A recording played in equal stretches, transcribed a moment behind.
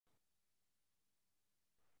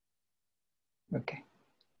Okay,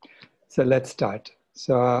 so let's start.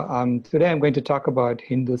 So today I'm going to talk about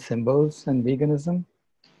Hindu symbols and veganism.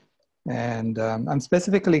 And I'm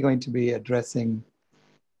specifically going to be addressing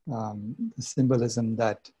the symbolism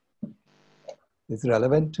that is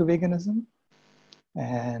relevant to veganism.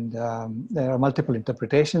 And there are multiple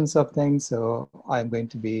interpretations of things, so I'm going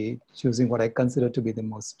to be choosing what I consider to be the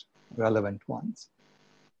most relevant ones.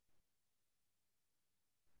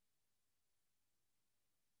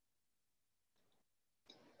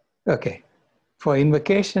 Okay, for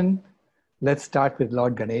invocation, let's start with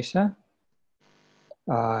Lord Ganesha.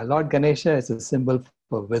 Lord Ganesha is a symbol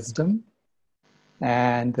for wisdom.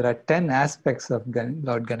 And there are 10 aspects of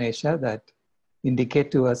Lord Ganesha that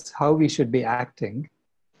indicate to us how we should be acting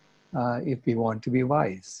if we want to be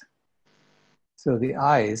wise. So the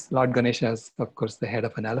eyes, Lord Ganesha is, of course, the head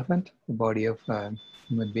of an elephant, the body of a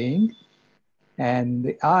human being. And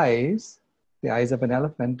the eyes of an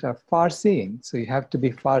elephant are far-seeing. So you have to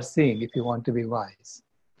be far-seeing if you want to be wise.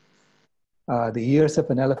 The ears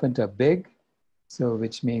of an elephant are big, so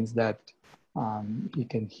which means that he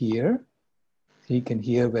can hear. He can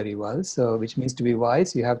hear very well. So which means to be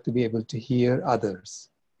wise, you have to be able to hear others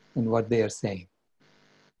and what they are saying.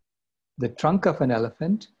 The trunk of an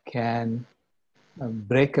elephant can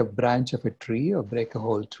break a branch of a tree or break a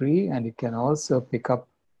whole tree, and it can also pick up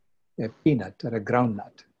a peanut or a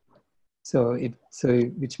groundnut. So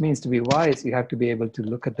which means to be wise, you have to be able to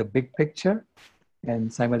look at the big picture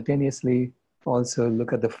and simultaneously also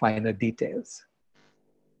look at the finer details.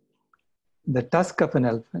 The tusk of an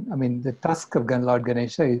elephant, the tusk of Lord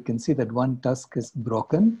Ganesha, you can see that one tusk is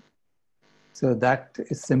broken. So that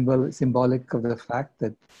is symbolic of the fact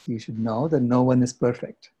that you should know that no one is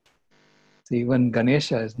perfect. So even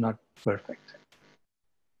Ganesha is not perfect.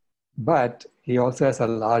 But he also has a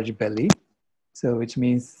large belly. So which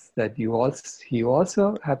means that you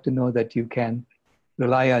also have to know that you can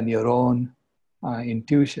rely on your own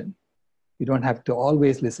intuition. You don't have to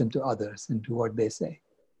always listen to others and do what they say.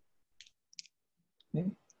 Okay?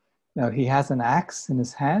 Now he has an axe in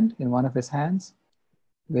his hand, in one of his hands,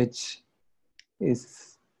 which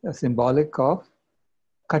is symbolic of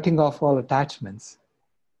cutting off all attachments.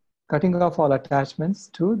 Cutting off all attachments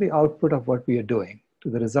to the output of what we are doing, to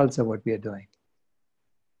the results of what we are doing.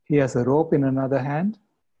 He has a rope in another hand,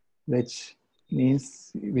 which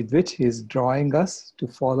means with which he is drawing us to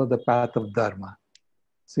follow the path of Dharma.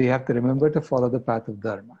 So you have to remember to follow the path of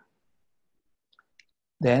Dharma.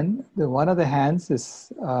 Then one of the hands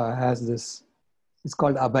has this, it's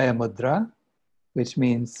called Abhaya Mudra, which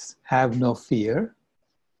means have no fear.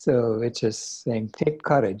 So which is saying take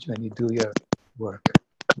courage when you do your work.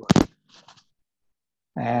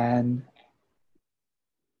 And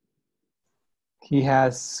he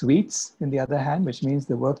has sweets in the other hand, which means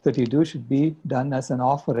the work that you do should be done as an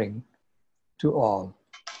offering to all.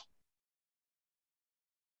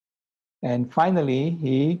 And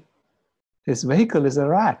finally, his vehicle is a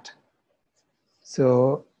rat.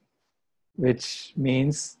 So, which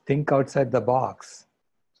means think outside the box.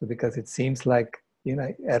 So because it seems like,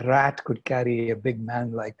 a rat could carry a big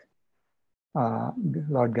man like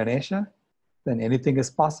Lord Ganesha, then anything is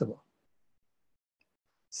possible.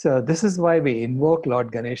 So this is why we invoke Lord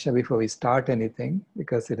Ganesha before we start anything,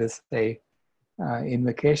 because it is a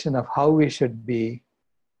invocation of how we should be,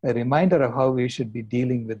 a reminder of how we should be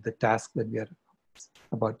dealing with the task that we are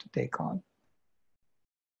about to take on.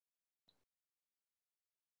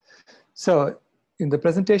 So in the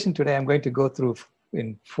presentation today, I'm going to go through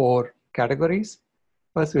in 4 categories.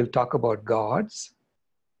 First, we'll talk about gods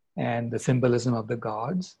and the symbolism of the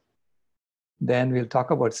gods. Then we'll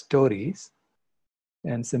talk about stories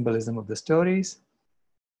and symbolism of the stories.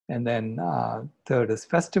 And then third is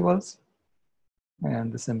festivals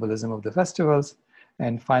and the symbolism of the festivals.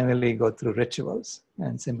 And finally, go through rituals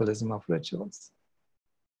and symbolism of rituals.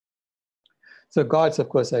 So gods, of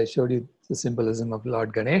course, I showed you the symbolism of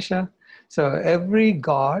Lord Ganesha. So every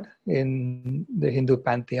god in the Hindu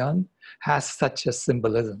pantheon has such a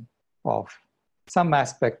symbolism of some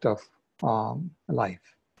aspect of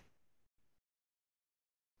life.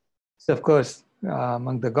 So of course,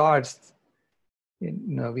 among the gods,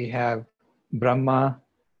 we have Brahma,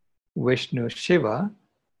 Vishnu, Shiva.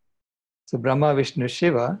 So Brahma, Vishnu,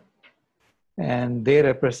 Shiva, and they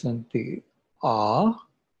represent the A,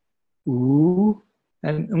 U,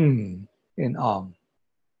 and in Om.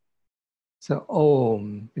 So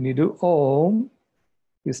Om, when you do Om,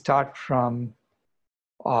 you start from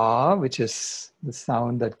A, which is the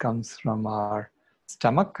sound that comes from our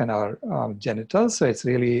stomach and our genitals. So it's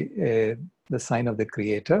really the sign of the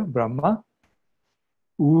creator, Brahma.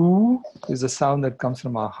 U is the sound that comes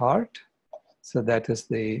from our heart. So that is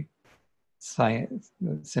the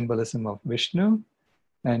symbolism of Vishnu.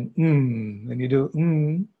 And when you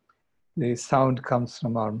do the sound comes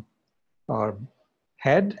from our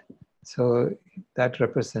head. So that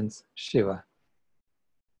represents Shiva.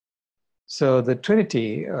 So the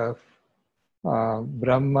trinity of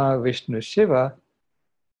Brahma, Vishnu, Shiva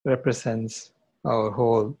represents our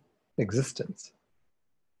whole existence.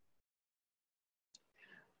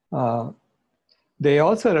 They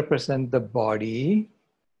also represent the body,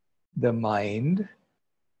 the mind,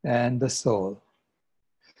 and the soul.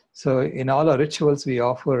 So in all our rituals, we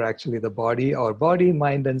offer actually the body, our body,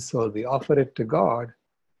 mind, and soul. We offer it to God.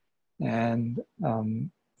 And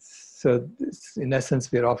so this, in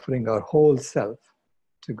essence, we're offering our whole self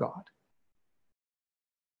to God.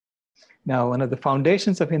 Now, one of the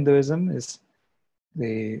foundations of Hinduism is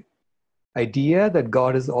the idea that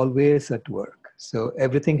God is always at work. So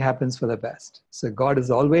everything happens for the best. So God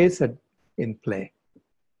is always in play.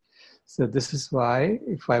 So this is why,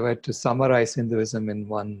 if I were to summarize Hinduism in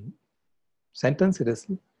one sentence, it is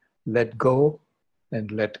let go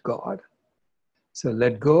and let God. So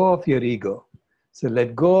let go of your ego. So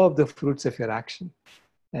let go of the fruits of your action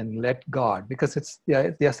and let God, because it's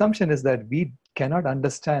the assumption is that we cannot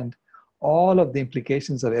understand all of the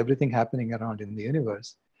implications of everything happening around in the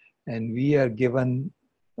universe. And we are given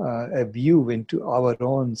a view into our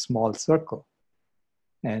own small circle.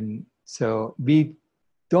 And so we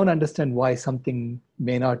don't understand why something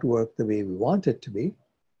may not work the way we want it to be,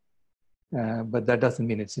 but that doesn't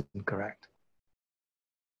mean it's incorrect.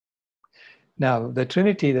 Now, the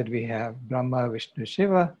trinity that we have, Brahma, Vishnu,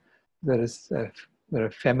 Shiva, there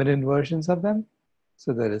are feminine versions of them.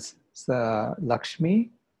 So there is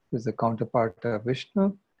Lakshmi, who is the counterpart of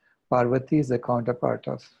Vishnu, Parvati is the counterpart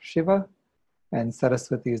of Shiva, and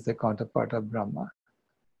Saraswati is the counterpart of Brahma.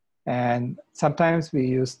 And sometimes we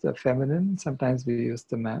use the feminine, sometimes we use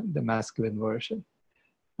the masculine version,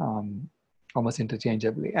 almost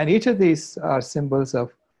interchangeably. And each of these are symbols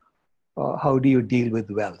of how do you deal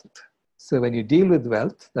with wealth. So when you deal with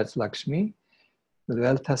wealth, that's Lakshmi, the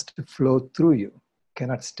wealth has to flow through you,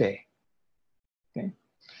 cannot stay. Okay?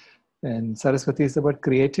 And Saraswati is about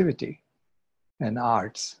creativity and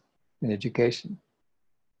arts and education.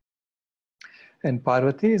 And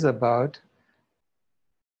Parvati is about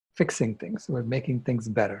fixing things, about making things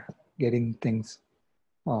better, getting things,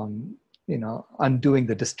 undoing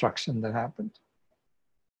the destruction that happened.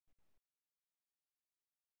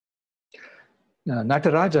 Now,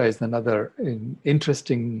 Nataraja is another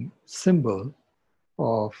interesting symbol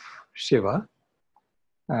of Shiva.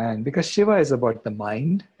 And because Shiva is about the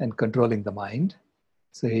mind and controlling the mind,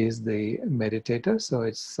 so he is the meditator.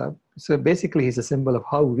 So basically he's a symbol of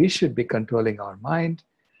how we should be controlling our mind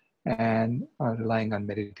and are relying on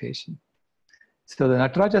meditation. So the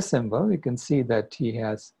Nataraja symbol, you can see that he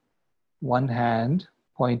has one hand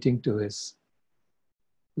pointing to his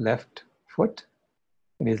left foot,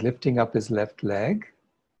 and he's lifting up his left leg.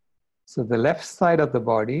 So the left side of the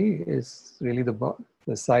body is really the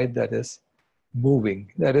side that is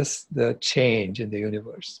moving, that is the change in the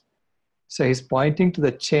universe. So he's pointing to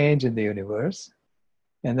the change in the universe,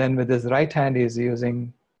 and then with his right hand he's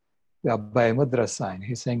using the Abhaya Mudra sign.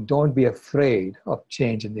 He's saying, don't be afraid of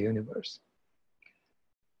change in the universe.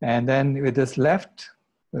 And then with his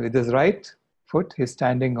right foot, he's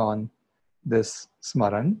standing on this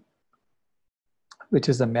Smaran, which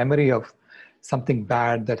is a memory of something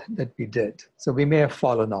bad that we did. So we may have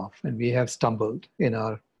fallen off and we have stumbled in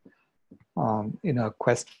our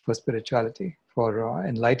quest for spirituality, for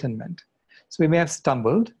enlightenment. So we may have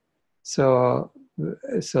stumbled. So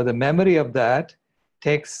the memory of that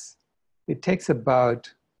takes about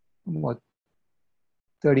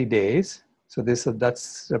 30 days. So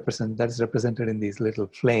that's represented in these little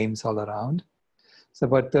flames all around. So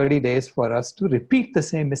about 30 days for us to repeat the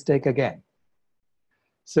same mistake again.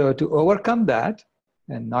 So to overcome that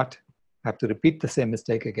and not have to repeat the same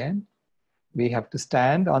mistake again, we have to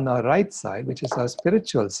stand on our right side, which is our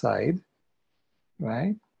spiritual side,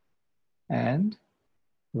 right? And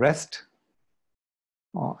rest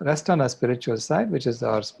on our spiritual side, which is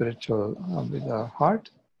our spiritual, with our heart,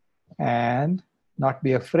 and not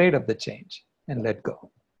be afraid of the change and let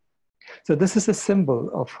go. So this is a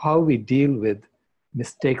symbol of how we deal with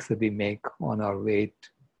mistakes that we make on our way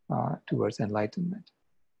towards enlightenment.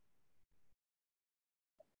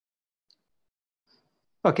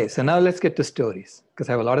 Okay, so now let's get to stories, because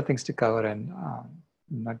I have a lot of things to cover and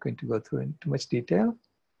I'm not going to go through in too much detail.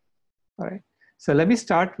 All right, so let me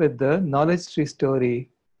start with the knowledge tree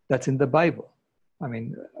story that's in the Bible. I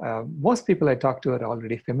mean, most people I talk to are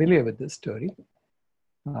already familiar with this story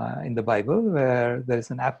in the Bible, where there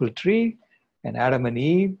is an apple tree and Adam and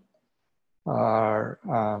Eve or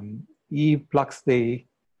Eve plucks the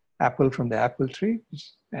apple from the apple tree,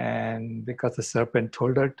 and because the serpent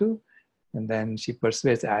told her to, and then she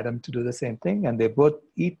persuades Adam to do the same thing, and they both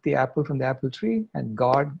eat the apple from the apple tree, and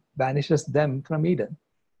God banishes them from Eden.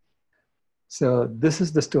 So this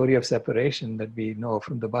is the story of separation that we know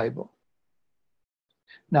from the Bible.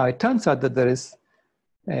 Now, it turns out that there is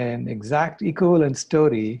an exact equivalent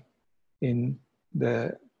story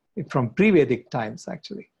from pre-Vedic times,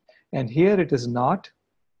 actually. And here it is not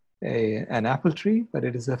an apple tree, but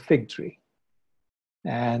it is a fig tree.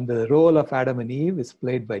 And the role of Adam and Eve is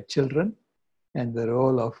played by children, and the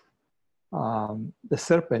role of the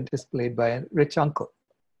serpent is played by a rich uncle.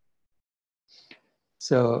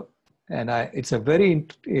 So, it's a very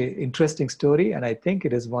interesting story, and I think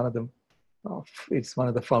it is it's one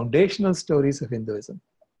of the foundational stories of Hinduism.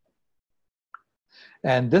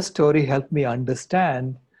 And this story helped me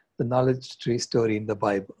understand the knowledge tree story in the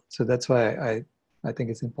Bible. So that's why I think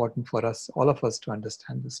it's important for all of us to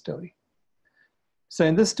understand this story. So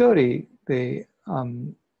in this story, the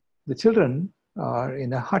children are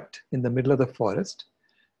in a hut in the middle of the forest,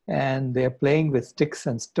 and they're playing with sticks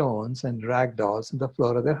and stones and rag dolls on the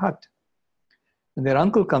floor of their hut. And their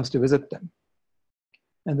uncle comes to visit them.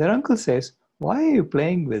 And their uncle says, "Why are you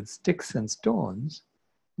playing with sticks and stones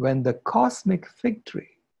when the cosmic fig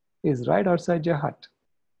tree is right outside your hut?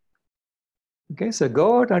 Okay, so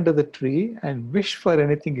go out under the tree and wish for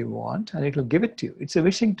anything you want, and it will give it to you. It's a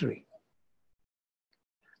wishing tree."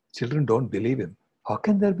 Children don't believe him. How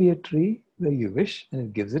can there be a tree where you wish and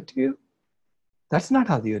it gives it to you? That's not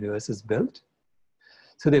how the universe is built.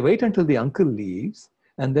 So they wait until the uncle leaves,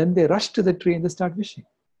 and then they rush to the tree and they start wishing.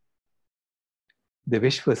 They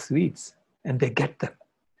wish for sweets, and they get them.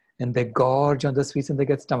 And they gorge on the sweets and they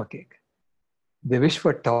get stomachache. They wish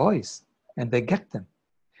for toys, and they get them.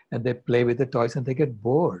 And they play with the toys and they get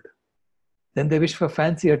bored. Then they wish for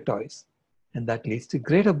fancier toys, and that leads to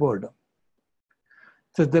greater boredom.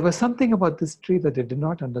 So there was something about this tree that they did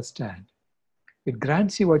not understand. It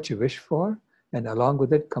grants you what you wish for, and along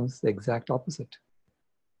with it comes the exact opposite.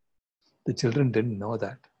 The children didn't know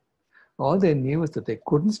that. All they knew was that they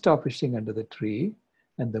couldn't stop wishing under the tree,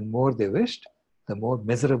 and the more they wished, the more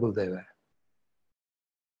miserable they were.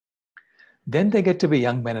 Then they get to be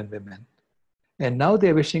young men and women. And now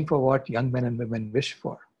they're wishing for what young men and women wish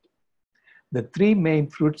for. The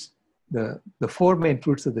four main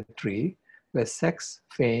fruits of the tree were sex,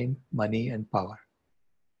 fame, money, and power.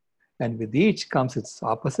 And with each comes its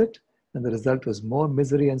opposite, and the result was more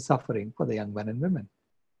misery and suffering for the young men and women.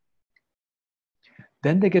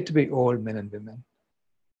 Then they get to be old men and women,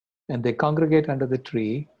 and they congregate under the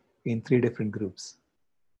tree in 3 different groups.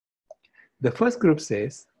 The first group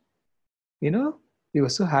says, we were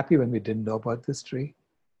so happy when we didn't know about this tree.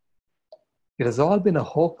 It has all been a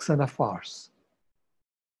hoax and a farce.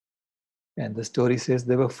 And the story says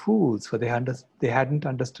they were fools, for they hadn't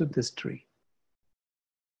understood this tree.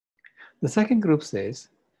 The second group says,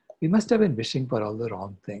 we must have been wishing for all the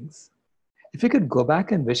wrong things. If we could go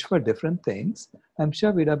back and wish for different things, I'm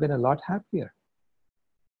sure we'd have been a lot happier.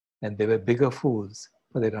 And they were bigger fools,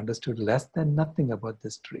 for they'd understood less than nothing about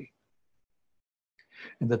this tree.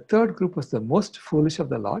 And the third group was the most foolish of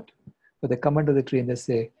the lot, but they come under the tree and they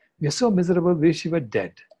say, we are so miserable, we wish you were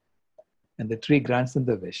dead. And the tree grants them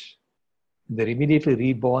the wish. And they're immediately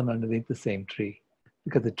reborn underneath the same tree,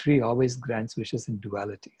 because the tree always grants wishes in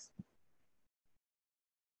dualities.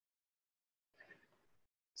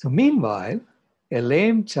 So meanwhile, a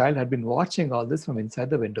lame child had been watching all this from inside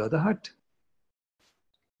the window of the hut.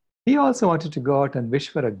 He also wanted to go out and wish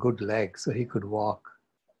for a good leg so he could walk.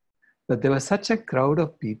 But there was such a crowd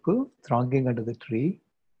of people thronging under the tree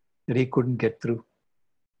that he couldn't get through.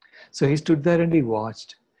 So he stood there and he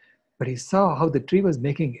watched. But he saw how the tree was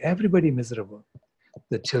making everybody miserable.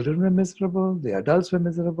 The children were miserable, the adults were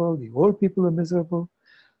miserable, the old people were miserable,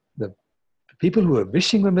 the people who were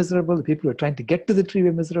wishing were miserable, the people who were trying to get to the tree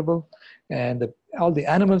were miserable, and all the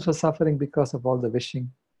animals were suffering because of all the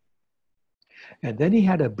wishing. And then he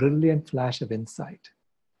had a brilliant flash of insight.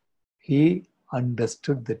 He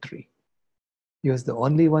understood the tree. He was the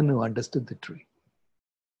only one who understood the tree.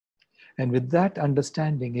 And with that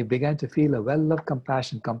understanding, he began to feel a well of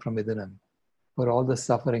compassion come from within him for all the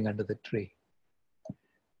suffering under the tree.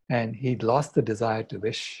 And he lost the desire to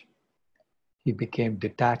wish. He became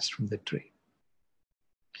detached from the tree.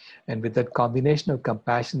 And with that combination of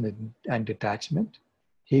compassion and detachment,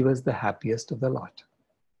 he was the happiest of the lot.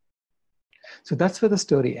 So that's where the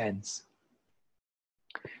story ends.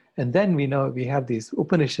 And then we have these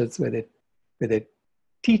Upanishads where they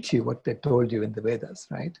teach you what they told you in the Vedas,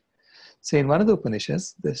 right? So in one of the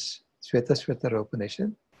Upanishads, the Shvetashvatara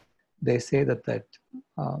Upanishad, they say that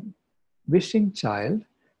um, wishing child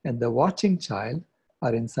and the watching child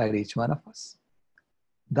are inside each one of us.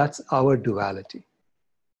 That's our duality.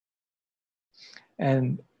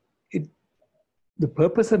 And the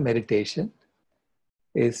purpose of meditation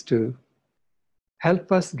is to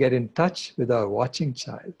help us get in touch with our watching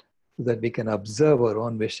child so that we can observe our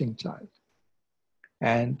own wishing child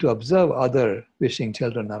and to observe other wishing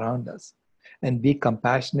children around us and be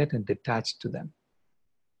compassionate and detached to them.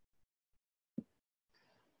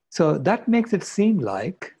 So that makes it seem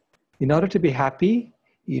like in order to be happy,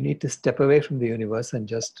 you need to step away from the universe and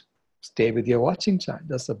just stay with your watching child,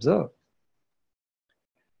 just observe.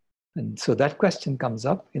 And so that question comes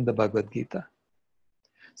up in the Bhagavad Gita.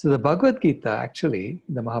 So the Bhagavad Gita, actually,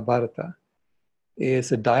 the Mahabharata,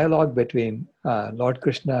 is a dialogue between Lord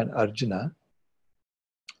Krishna and Arjuna.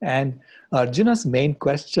 And Arjuna's main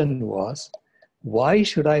question was, why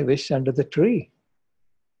should I wish under the tree?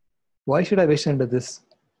 Why should I wish under this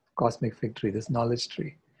cosmic fig tree, this knowledge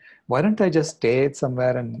tree? Why don't I just stay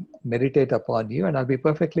somewhere and meditate upon you and I'll be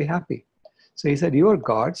perfectly happy? So he said, you are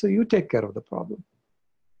God, so you take care of the problem.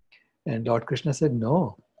 And Lord Krishna said,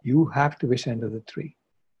 no, you have to wish under the tree.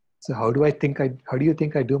 So how do you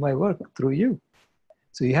think I do my work? Through you.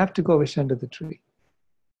 So you have to go wish under the tree.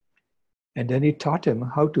 And then he taught him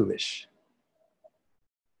how to wish.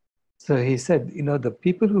 So he said, the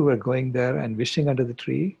people who were going there and wishing under the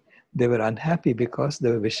tree, they were unhappy because they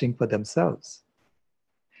were wishing for themselves.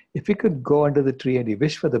 If he could go under the tree and he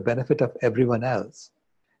wish for the benefit of everyone else,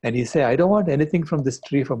 and he say, I don't want anything from this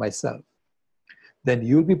tree for myself, then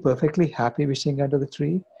you'll be perfectly happy wishing under the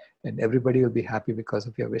tree, and everybody will be happy because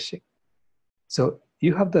of your wishing. So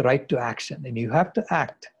you have the right to action, and you have to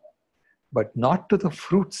act, but not to the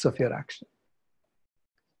fruits of your action.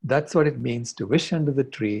 That's what it means to wish under the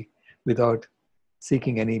tree without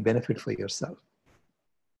seeking any benefit for yourself.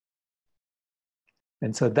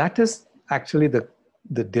 And so that is actually the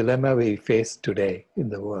dilemma we face today in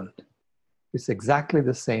the world. It's exactly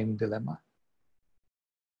the same dilemma.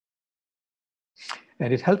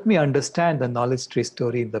 And it helped me understand the knowledge tree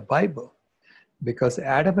story in the Bible, because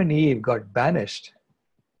Adam and Eve got banished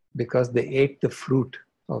because they ate the fruit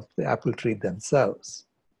of the apple tree themselves.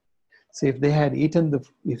 So if they had given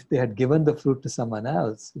the fruit to someone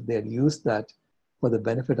else, if they had used that for the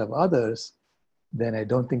benefit of others, then I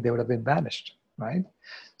don't think they would have been banished, right?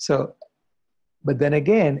 So, but then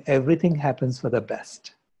again, everything happens for the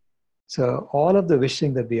best. So all of the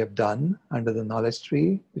wishing that we have done under the knowledge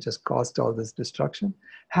tree, which has caused all this destruction,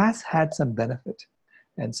 has had some benefit.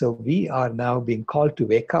 And so we are now being called to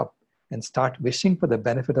wake up and start wishing for the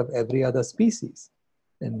benefit of every other species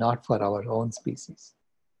and not for our own species.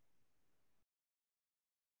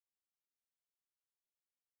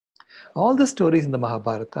 All the stories in the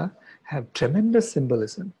Mahabharata have tremendous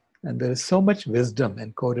symbolism, and there is so much wisdom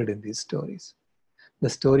encoded in these stories. The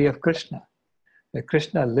story of Krishna, where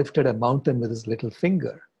Krishna lifted a mountain with his little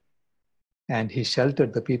finger, and he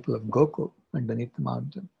sheltered the people of Gokul underneath the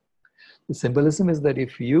mountain. The symbolism is that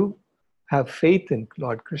if you have faith in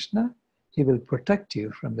Lord Krishna, he will protect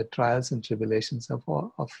you from the trials and tribulations of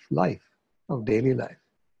life, of daily life.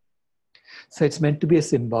 So it's meant to be a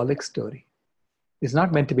symbolic story. It's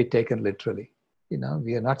not meant to be taken literally.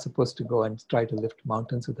 We are not supposed to go and try to lift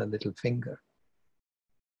mountains with a little finger.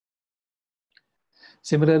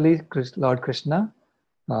 Similarly, Lord Krishna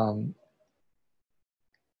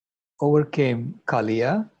overcame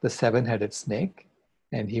Kaliya, the seven-headed snake,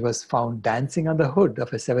 and he was found dancing on the hood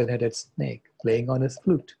of a seven-headed snake, playing on his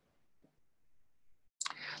flute.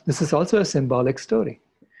 This is also a symbolic story.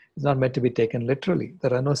 It's not meant to be taken literally.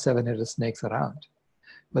 There are no seven-headed snakes around.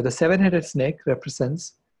 But the seven-headed snake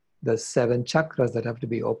represents the seven chakras that have to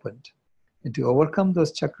be opened. And to overcome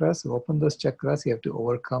those chakras, to open those chakras, you have to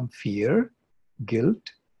overcome fear,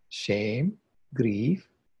 guilt, shame, grief,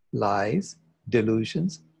 lies,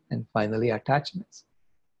 delusions, and finally attachments.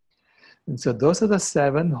 And so those are the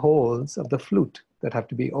seven holes of the flute that have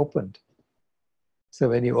to be opened. So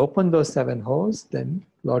when you open those seven holes, then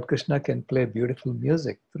Lord Krishna can play beautiful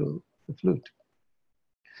music through the flute.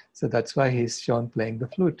 So that's why he's shown playing the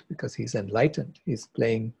flute, because he's enlightened. He's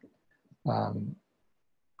playing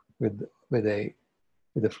with a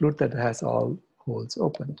flute that has all holes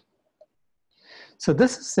opened. So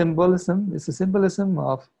this symbolism is a symbolism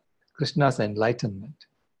of Krishna's enlightenment,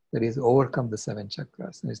 that he's overcome the seven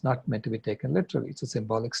chakras. And it's not meant to be taken literally. It's a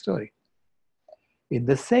symbolic story. In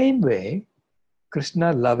the same way,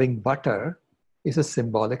 Krishna loving butter is a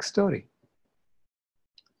symbolic story.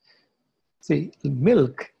 See,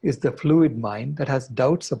 milk is the fluid mind that has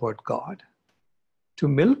doubts about God. To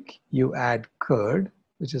milk, you add curd,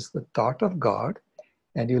 which is the thought of God,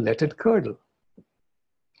 and you let it curdle.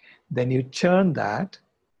 Then you churn that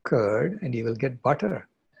curd and you will get butter.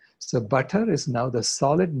 So butter is now the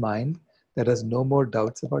solid mind that has no more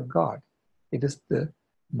doubts about God. It is the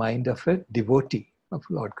mind of a devotee of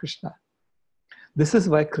Lord Krishna. This is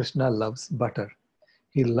why Krishna loves butter.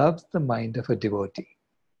 He loves the mind of a devotee.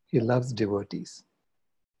 He loves devotees.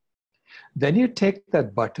 Then you take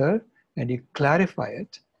that butter and you clarify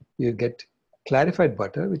it. You get clarified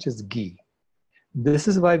butter, which is ghee. This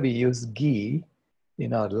is why we use ghee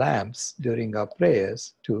in our lamps during our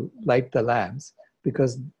prayers to light the lamps,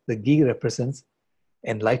 because the ghee represents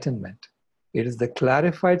enlightenment. It is the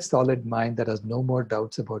clarified solid mind that has no more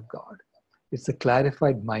doubts about God. It's the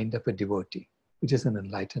clarified mind of a devotee, which is an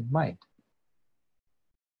enlightened mind.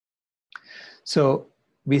 So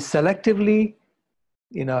we selectively,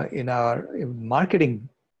 in our marketing,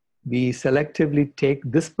 we selectively take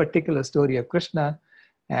this particular story of Krishna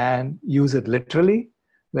and use it literally,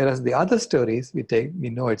 whereas the other stories we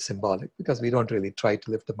know it's symbolic, because we don't really try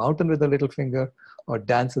to lift a mountain with a little finger or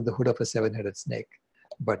dance with the hood of a seven-headed snake.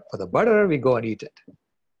 But for the butter, we go and eat it,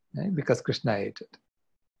 right? Because Krishna ate it.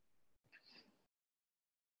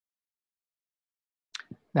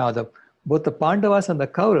 Now, both the Pandavas and the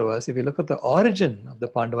Kauravas, if you look at the origin of the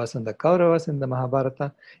Pandavas and the Kauravas in the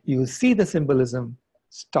Mahabharata, you see the symbolism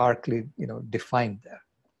starkly, defined there.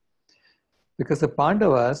 Because the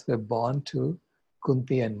Pandavas were born to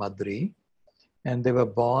Kunti and Madri, and they were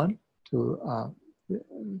born to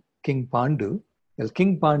King Pandu. Well,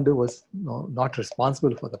 King Pandu was not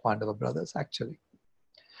responsible for the Pandava brothers, actually.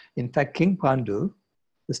 In fact, King Pandu,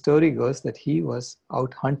 the story goes that he was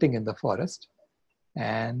out hunting in the forest,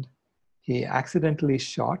 and he accidentally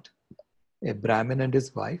shot a Brahmin and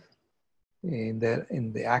his wife in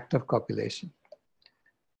the act of copulation.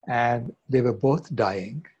 And they were both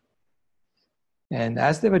dying. And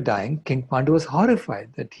as they were dying, King Pandu was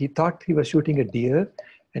horrified that he thought he was shooting a deer,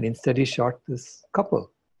 and instead he shot this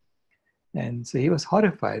couple. And so he was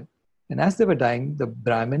horrified. And as they were dying, the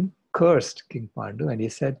Brahmin cursed King Pandu, and he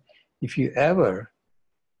said, if you ever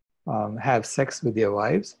have sex with your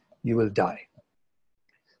wives, you will die.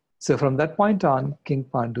 So from that point on, King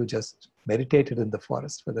Pandu just meditated in the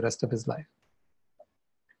forest for the rest of his life.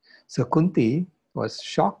 So Kunti was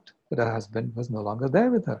shocked that her husband was no longer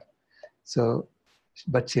there with her.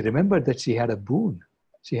 But she remembered that she had a boon.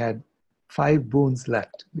 She had 5 boons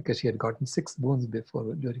left, because she had gotten 6 boons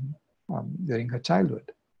before during her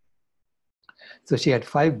childhood. So she had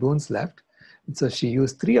 5 boons left. And so she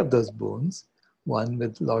used 3 of those boons, one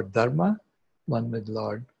with Lord Dharma, one with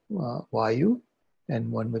Lord Vayu, and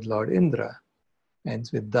one with Lord Indra. And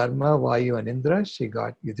with Dharma, Vayu, and Indra, she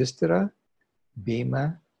got Yudhishthira,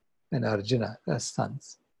 Bhima, and Arjuna as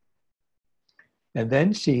sons. And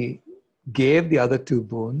then she gave the other 2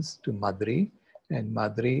 boons to Madri, and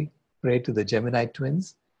Madri prayed to the Gemini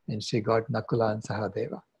twins, and she got Nakula and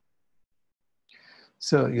Sahadeva.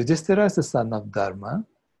 So Yudhishthira is the son of Dharma,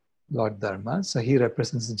 Lord Dharma, so he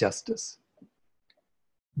represents justice.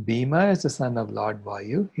 Bhima is the son of Lord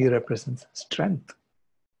Vayu, he represents strength.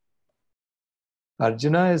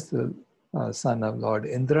 Arjuna is the son of Lord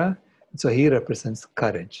Indra, so he represents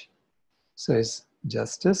courage. So it's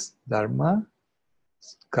justice, Dharma,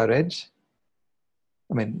 courage,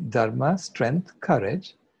 Dharma, strength,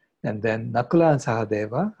 courage, and then Nakula and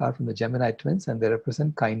Sahadeva are from the Gemini twins, and they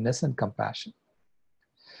represent kindness and compassion.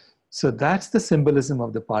 So that's the symbolism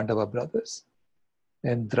of the Pandava brothers.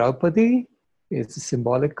 And Draupadi is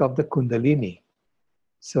symbolic of the Kundalini.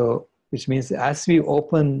 So, which means as we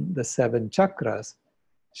open the 7 chakras,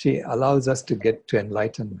 she allows us to get to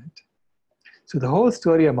enlightenment. So the whole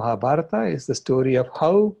story of Mahabharata is the story of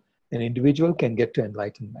how an individual can get to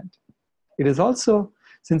enlightenment. It is also,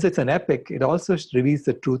 since it's an epic, it also reveals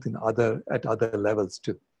the truth at other levels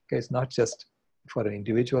too. Okay, it's not just for an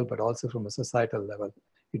individual, but also from a societal level,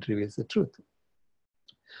 it reveals the truth.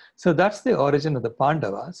 So that's the origin of the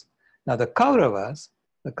Pandavas. Now the Kauravas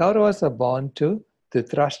are born to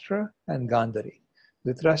Dhritarashtra and Gandhari.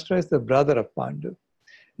 Dhritarashtra is the brother of Pandu.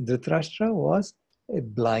 Dhritarashtra was a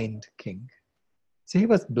blind king. So he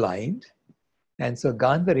was blind. And so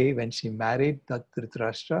Gandhari, when she married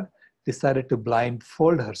Dhritarashtra, decided to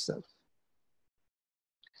blindfold herself.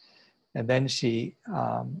 And then she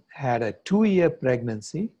had a 2-year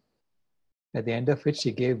pregnancy, at the end of which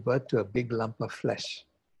she gave birth to a big lump of flesh.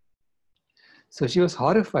 So she was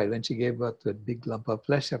horrified when she gave birth to a big lump of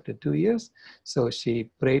flesh after 2 years. So she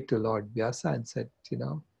prayed to Lord Vyasa and said,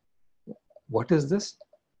 what is this?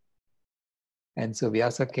 And so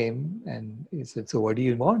Vyasa came and he said, so what do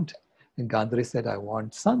you want? And Gandhari said, I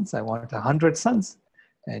want sons. I want 100 sons.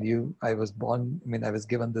 And I was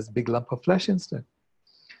given this big lump of flesh instead.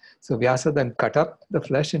 So Vyasa then cut up the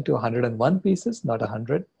flesh into 101 pieces, not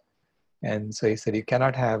 100. And so he said, you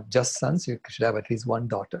cannot have just sons, you should have at least one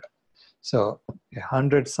daughter. So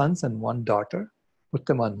 100 sons and one daughter, put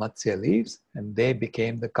them on Matsya leaves, and they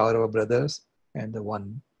became the Kaurava brothers and the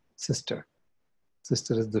one sister.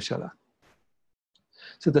 Sister is Dushala.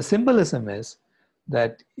 So the symbolism is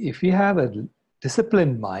that if you have a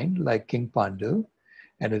disciplined mind like King Pandu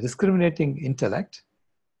and a discriminating intellect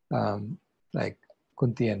like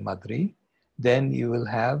Kunti and Madri, then you will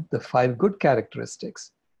have the 5 good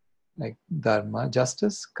characteristics like dharma,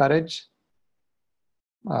 justice, courage,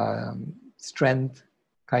 strength,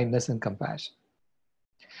 kindness, and compassion.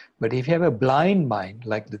 But if you have a blind mind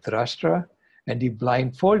like Dhritarashtra and you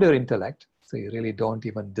blindfold your intellect, so you really don't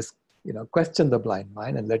even question the blind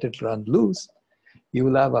mind and let it run loose, you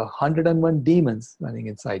will have 101 demons running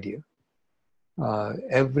inside you.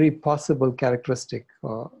 Every possible characteristic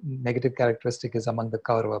or negative characteristic is among the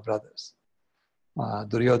Kaurava brothers.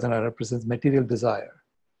 Duryodhana represents material desire.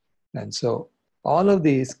 And so all of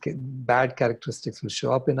these bad characteristics will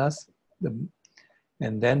show up in us.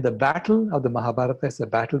 And then the battle of the Mahabharata is a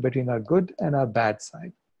battle between our good and our bad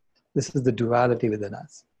side. This is the duality within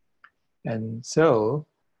us. And so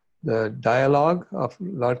the dialogue of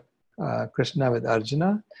Lord Krishna with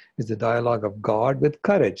Arjuna is the dialogue of God with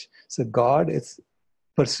courage. So God is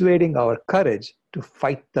persuading our courage to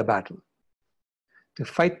fight the battle. To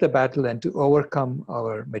fight the battle and to overcome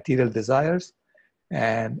our material desires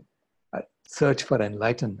and search for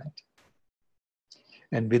enlightenment.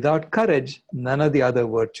 And without courage, none of the other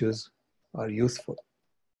virtues are useful.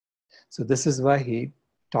 So this is why he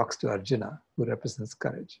talks to Arjuna, who represents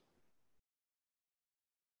courage.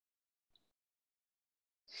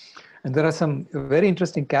 And there are some very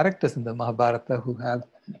interesting characters in the Mahabharata who have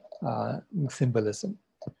symbolism.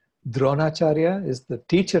 Dronacharya is the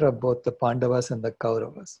teacher of both the Pandavas and the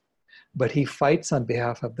Kauravas, but he fights on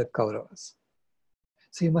behalf of the Kauravas.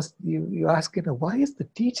 So you ask, why is the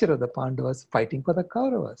teacher of the Pandavas fighting for the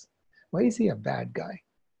Kauravas? Why is he a bad guy?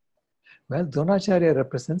 Well, Dronacharya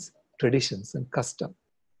represents traditions and custom,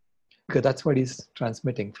 because that's what he's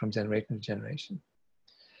transmitting from generation to generation.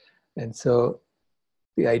 And so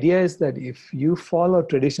the idea is that if you follow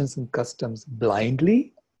traditions and customs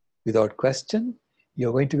blindly, without question,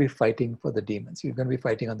 you're going to be fighting for the demons. You're going to be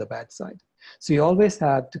fighting on the bad side. So you always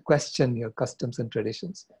have to question your customs and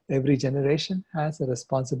traditions. Every generation has a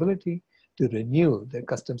responsibility to renew their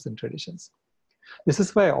customs and traditions. This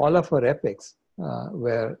is why all of our epics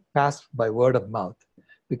were passed by word of mouth,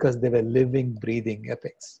 because they were living, breathing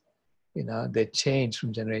epics. They changed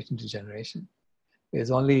from generation to generation.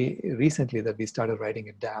 It's only recently that we started writing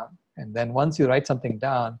it down. And then once you write something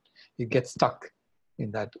down, you get stuck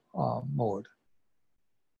in that mode.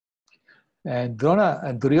 And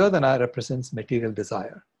Duryodhana represents material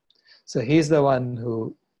desire. So he's the one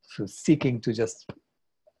who's seeking to just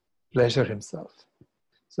pleasure himself.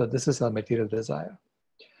 So this is our material desire.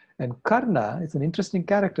 And Karna is an interesting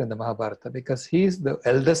character in the Mahabharata because he's the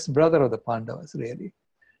eldest brother of the Pandavas, really.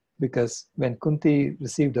 Because when Kunti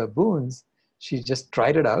received her boons, she just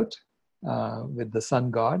tried it out with the sun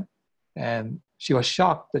god. And she was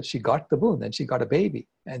shocked that she got the boon and she got a baby.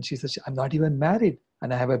 And she said, I'm not even married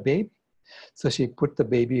and I have a baby. So she put the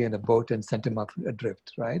baby in a boat and sent him up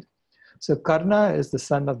adrift, right? So Karna is the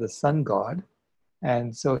son of the sun god.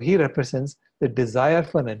 And so he represents the desire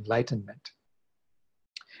for enlightenment.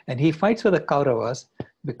 And he fights for the Kauravas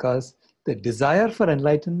because the desire for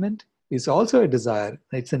enlightenment is also a desire.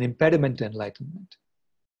 It's an impediment to enlightenment.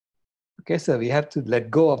 Okay, so we have to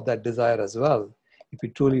let go of that desire as well if we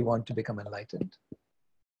truly want to become enlightened.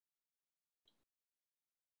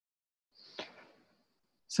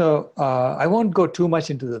 So I won't go too much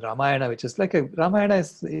into the Ramayana, which is like Ramayana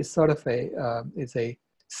is sort of it's a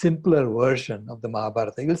simpler version of the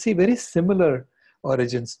Mahabharata. You'll see very similar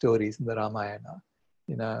origin stories in the Ramayana,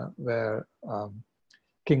 where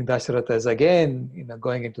King Dasharatha is again,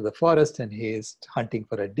 going into the forest and he is hunting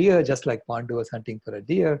for a deer, just like Pandu was hunting for a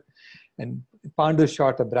deer. And Pandu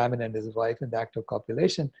shot a Brahmin and his wife in the act of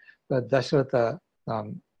copulation, but Dasharatha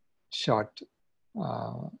shot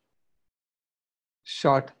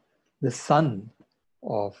the son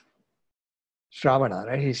of Shravana,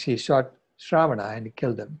 right? He shot Shravana and he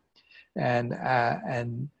killed him.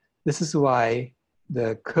 And this is why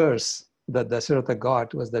the curse that Dasharatha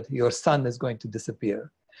got was that your son is going to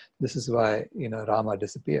disappear. This is why, Rama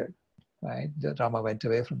disappeared, right? Rama went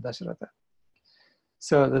away from Dasharatha.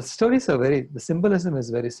 So the stories are the symbolism is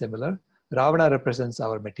very similar. Ravana represents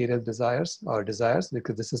our material desires,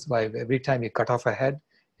 because this is why every time you cut off a head,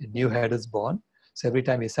 a new head is born. So every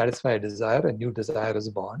time we satisfy a desire, a new desire is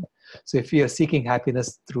born. So if you are seeking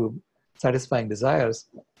happiness through satisfying desires,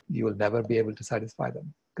 you will never be able to satisfy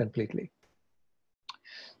them completely.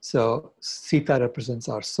 So Sita represents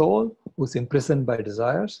our soul, who's imprisoned by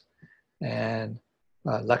desires, and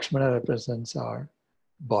Lakshmana represents our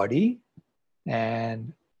body,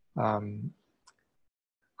 and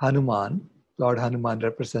Hanuman, Lord Hanuman,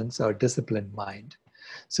 represents our disciplined mind.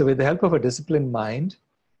 So with the help of a disciplined mind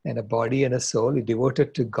and a body and a soul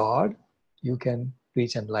devoted to God, you can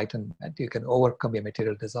reach enlightenment. You can overcome your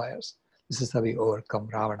material desires. This is how we overcome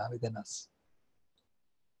Ravana within us.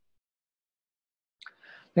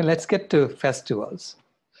 Then let's get to festivals.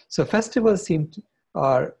 So festivals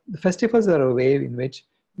are a way in which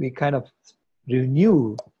we kind of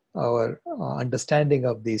renew our understanding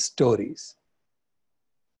of these stories.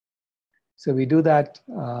 So we do that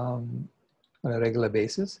on a regular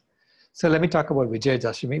basis. So let me talk about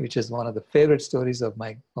Vijayadashami, which is one of the favorite stories of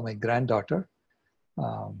my granddaughter.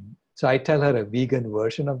 So I tell her a vegan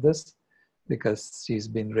version of this because she's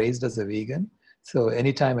been raised as a vegan. So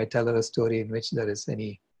anytime I tell her a story in which there is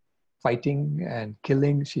any fighting and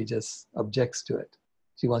killing, she just objects to it.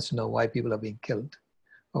 She wants to know why people are being killed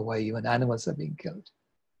or why even animals are being killed.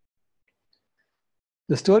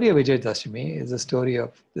 The story of Vijayadashami is the story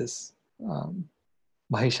of this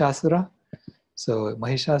Mahishasura. So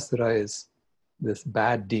Mahishasura is this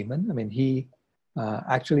bad demon. I mean, he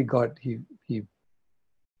actually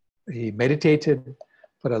he meditated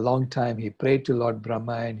for a long time. He prayed to Lord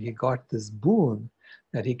Brahma and he got this boon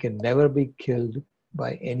that he can never be killed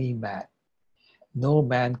by any man. No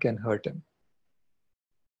man can hurt him.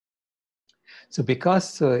 So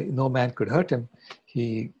because no man could hurt him,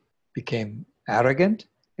 he became arrogant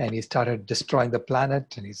and he started destroying the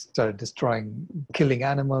planet and he started killing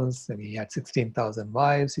animals, and he had 16,000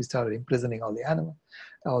 wives. He started imprisoning all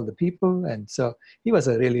the people. And so he was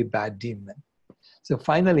a really bad demon. So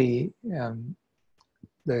finally,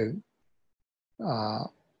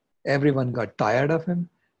 everyone got tired of him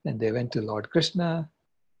and they went to Lord Krishna,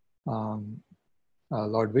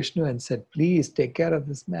 Lord Vishnu, and said, please take care of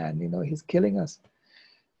this man, he's killing us.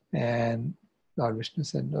 And Lord Vishnu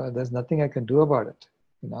said, no, there's nothing I can do about it,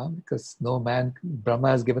 because Brahma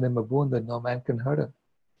has given him a boon that no man can hurt him.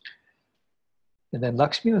 And then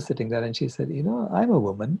Lakshmi was sitting there and she said, I'm a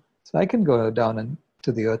woman, so I can go down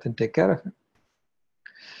to the earth and take care of him.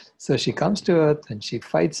 So she comes to earth and she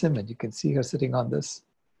fights him, and you can see her sitting on this.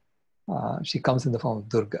 She comes in the form of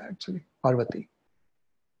Durga, actually, Parvati,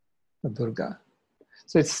 Durga.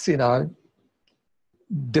 So it's,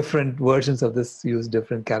 different versions of this use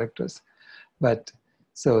different characters. But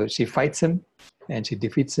so she fights him and she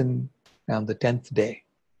defeats him on the 10th day.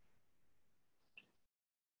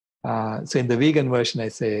 So in the vegan version, I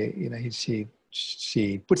say,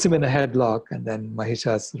 she puts him in a headlock, and then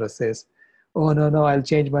Mahishasura says, oh, no, I'll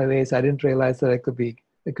change my ways. I didn't realize that I could be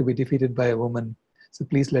defeated by a woman. So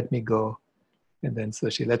please let me go. And then so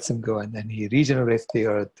she lets him go, and then he regenerates the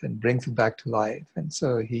earth and brings it back to life. And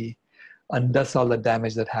so he undoes all the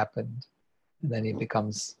damage that happened. And then he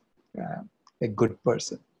becomes a good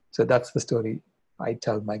person. So that's the story I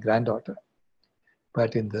tell my granddaughter.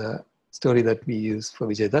 But in the story that we use for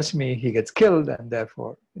Vijayadashami, he gets killed, and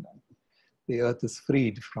therefore, the earth is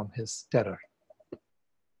freed from his terror.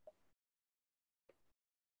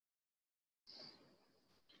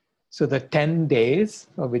 So the 10 days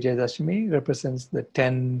of Vijayadashami represents the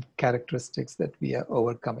 10 characteristics that we are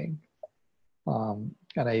overcoming. And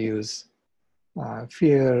I use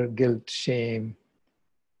fear, guilt, shame,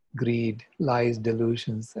 greed, lies,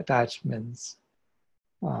 delusions, attachments,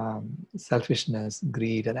 selfishness,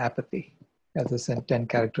 greed, and apathy. As the 10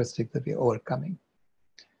 characteristics that we are overcoming.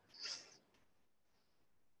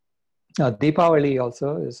 Now, Deepavali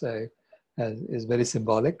also is very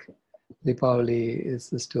symbolic. Deepavali is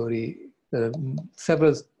the story. There are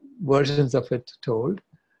several versions of it told.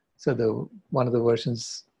 So one of the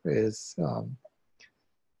versions is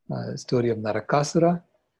a story of Narakasura.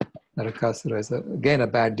 Narakasura is again a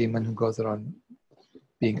bad demon who goes around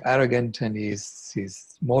being arrogant, and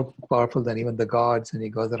he's more powerful than even the gods, and he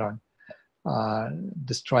goes around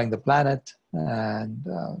destroying the planet and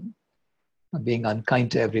being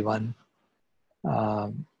unkind to everyone.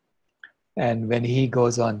 And when he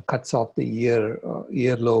goes on, cuts off the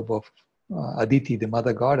earlobe of Aditi, the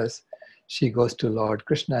mother goddess, she goes to Lord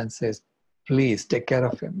Krishna and says, please take care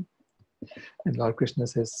of him. And Lord Krishna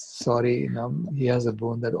says, sorry, he has a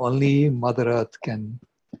boon that only Mother Earth can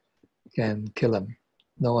kill him.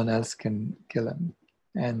 No one else can kill him.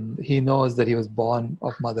 And he knows that he was born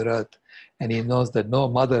of Mother Earth, and he knows that no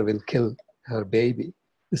mother will kill her baby.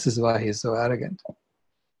 This is why he's so arrogant.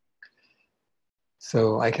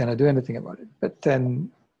 So I cannot do anything about it. But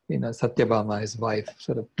then, Satyabhama, his wife,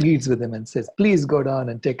 sort of pleads with him and says, please go down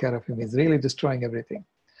and take care of him. He's really destroying everything.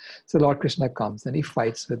 So Lord Krishna comes and he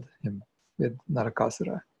fights with him, with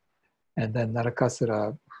Narakasura. And then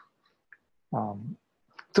Narakasura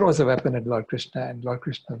throws a weapon at Lord Krishna, and Lord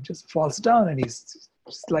Krishna just falls down and he's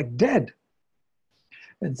just like dead.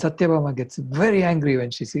 And Satyabhama gets very angry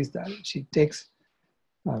when she sees that. She takes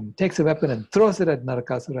a weapon and throws it at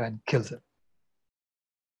Narakasura and kills him.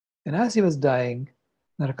 And as he was dying,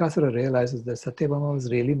 Narakasura realizes that Satyabhama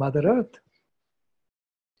was really Mother Earth.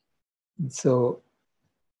 And so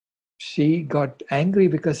she got angry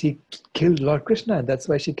because he killed Lord Krishna, and that's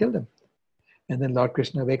why she killed him. And then Lord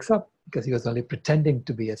Krishna wakes up because he was only pretending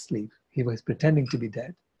to be asleep. He was pretending to be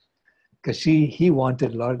dead. Because he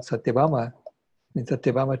wanted Lord Satyabhama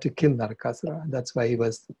to kill Narakasura. And that's why he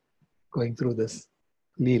was going through this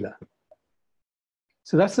Leela.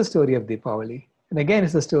 So that's the story of Deepavali. And again,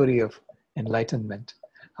 it's a story of enlightenment.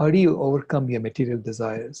 How do you overcome your material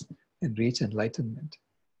desires and reach enlightenment?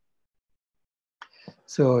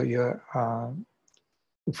 So you're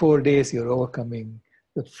 4 days, you're overcoming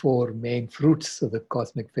the 4 main fruits of the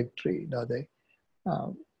cosmic victory.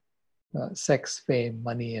 Sex, fame,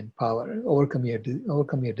 money, and power. Overcome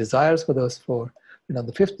your desires for those 4. And on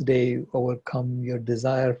the 5th day, overcome your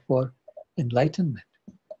desire for enlightenment.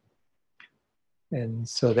 And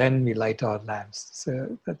so then we light our lamps.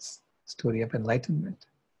 So that's the story of enlightenment.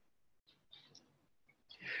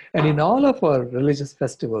 And in all of our religious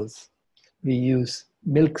festivals, we use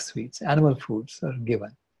milk sweets, animal foods are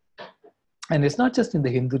given. And it's not just in the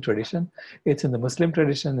Hindu tradition, it's in the Muslim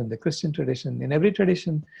tradition, in the Christian tradition, in every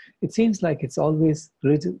tradition. It seems like it's always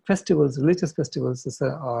religious festivals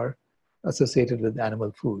are associated with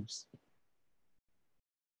animal foods.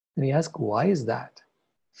 And you ask, why is that?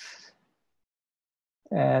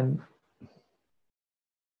 And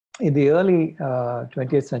in the early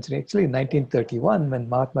 20th century, actually in 1931, when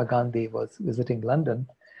Mahatma Gandhi was visiting London,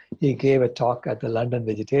 he gave a talk at the London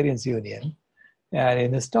Vegetarians Union. And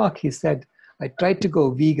in his talk, he said, I tried to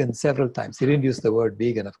go vegan several times. He didn't use the word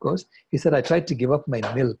vegan, of course. He said, I tried to give up my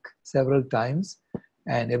milk several times,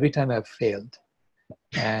 and every time I've failed.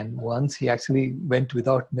 And once he actually went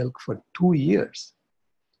without milk for 2 years.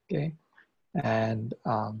 Okay. And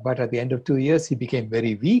but at the end of 2 years, he became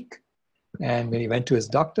very weak. And when he went to his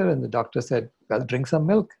doctor, and the doctor said, well, drink some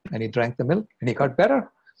milk. And he drank the milk, and he got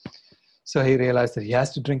better. So he realized that he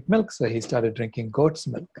has to drink milk. So he started drinking goat's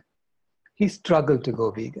milk. He struggled to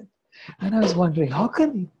go vegan. And I was wondering, how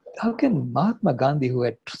can Mahatma Gandhi, who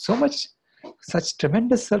had such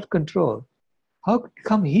tremendous self-control, how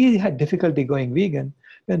come he had difficulty going vegan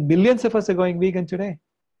when millions of us are going vegan today?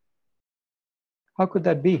 How could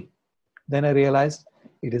that be? Then I realized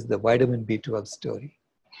it is the vitamin B12 story.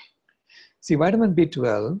 See, vitamin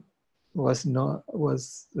B12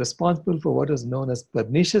 was responsible for what was known as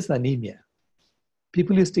pernicious anemia.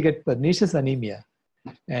 People used to get pernicious anemia,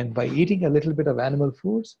 and by eating a little bit of animal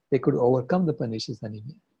foods, they could overcome the pernicious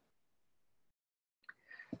anemia.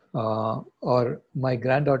 Or my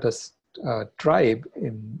granddaughter's tribe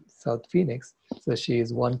in South Phoenix, so she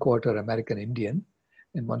is 1/4 American Indian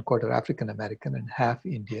and 1/4 African American and half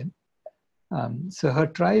Indian. So her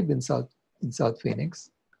tribe in South Phoenix,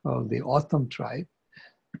 the Otham tribe,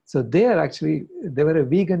 so they were a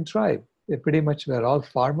vegan tribe. They pretty much were all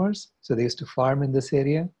farmers. So they used to farm in this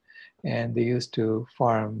area, and they used to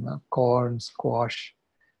farm corn, squash,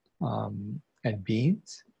 and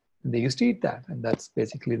beans. And they used to eat that, and that's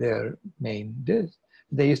basically their main dish.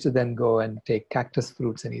 They used to then go and take cactus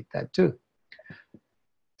fruits and eat that too.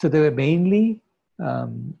 So they were mainly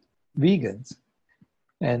vegans.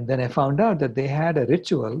 And then I found out that they had a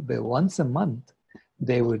ritual where once a month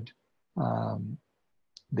they would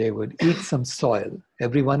eat some soil.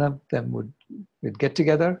 Every one of them would get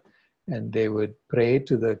together and they would pray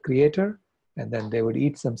to the Creator, and then they would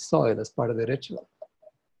eat some soil as part of the ritual.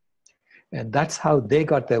 And that's how they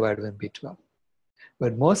got their vitamin B12.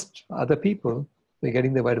 But most other people were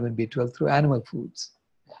getting their vitamin B12 through animal foods,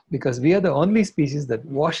 because we are the only species that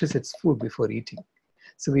washes its food before eating.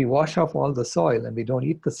 So we wash off all the soil and we don't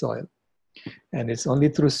eat the soil. And it's only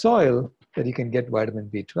through soil that you can get vitamin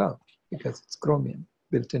B12, because it's chromium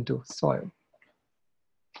built into soil.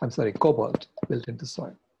 Cobalt built into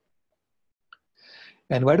soil.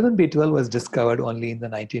 And vitamin B12 was discovered only in the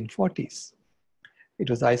 1940s. It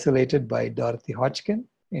was isolated by Dorothy Hodgkin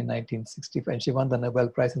in 1965, and she won the Nobel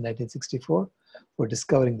Prize in 1964 for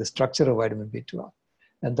discovering the structure of vitamin B12.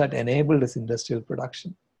 And that enabled its industrial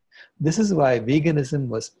production. This is why veganism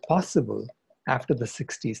was possible after the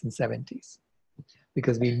 60s and 70s,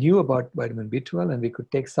 because we knew about vitamin B12 and we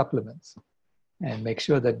could take supplements. and make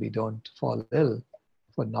sure that we don't fall ill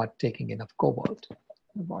for not taking enough cobalt in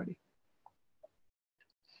the body.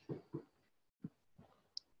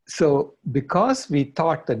 So because we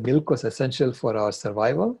thought that milk was essential for our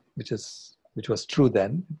survival, which was true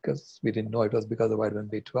then, because we didn't know it was because of vitamin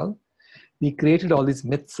B12, we created all these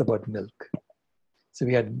myths about milk. So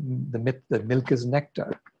we had the myth that milk is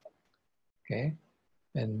nectar, okay?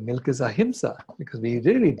 And milk is ahimsa, because we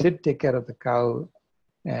really did take care of the cow,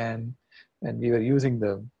 and we were using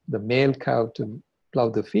the male cow to plow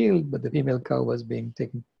the field, but the female cow was being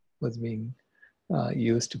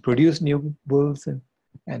used to produce new bulls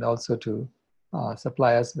and also to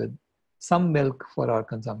supply us with some milk for our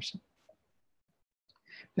consumption.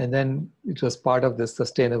 And then it was part of this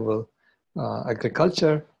sustainable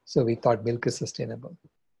agriculture, so we thought milk is sustainable.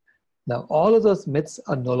 Now, all of those myths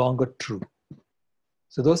are no longer true.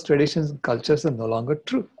 So those traditions and cultures are no longer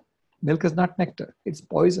true. Milk is not nectar, it's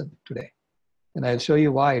poison today. And I'll show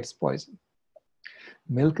you why it's poison.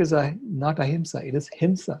 Milk is not ahimsa, it is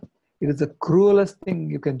himsa. It is the cruelest thing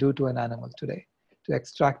you can do to an animal today, to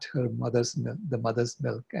extract the mother's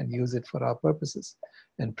milk and use it for our purposes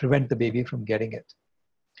and prevent the baby from getting it.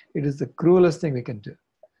 It is the cruelest thing we can do.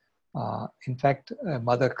 In fact, a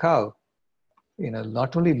mother cow,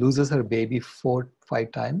 not only loses her baby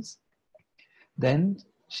 4-5 times, then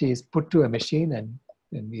she is put to a machine and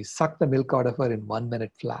we suck the milk out of her in 1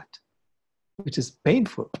 minute flat, which is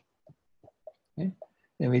painful. Okay?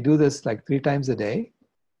 And we do this like 3 times a day.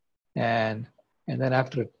 And then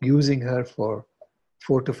after using her for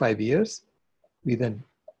 4 to 5 years, we then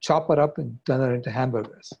chop her up and turn her into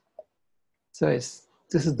hamburgers. So this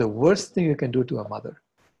is the worst thing you can do to a mother.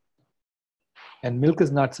 And milk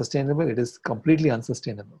is not sustainable, it is completely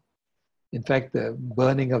unsustainable. In fact, the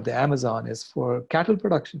burning of the Amazon is for cattle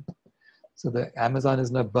production. So the Amazon is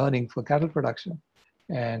not burning for cattle production.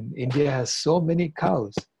 And India has so many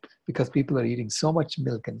cows because people are eating so much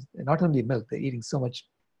milk, and not only milk, they're eating so much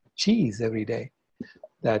cheese every day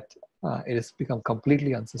that it has become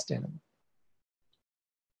completely unsustainable.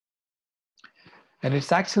 And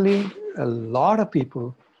it's actually a lot of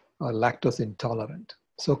people are lactose intolerant,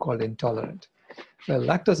 so-called intolerant. Well,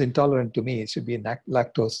 lactose intolerant to me, it should be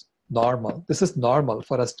lactose normal. This is normal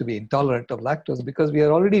for us to be intolerant of lactose because we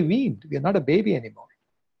are already weaned. We are not a baby anymore.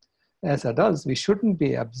 As adults, we shouldn't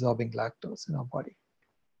be absorbing lactose in our body.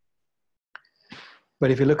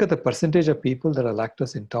 But if you look at the percentage of people that are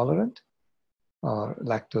lactose intolerant or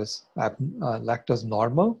lactose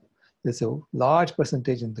normal, there's a large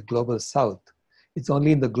percentage in the global south. It's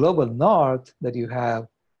only in the global north that you have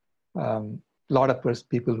a lot of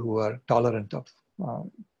people who are tolerant of,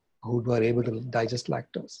 who are able to digest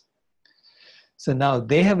lactose. So now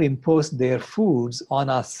they have imposed their foods on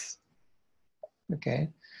us, okay?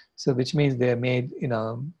 So which means they're made,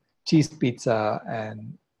 cheese pizza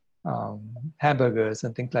and hamburgers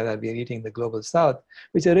and things like that. We are eating the global south,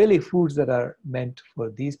 which are really foods that are meant for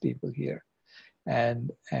these people here.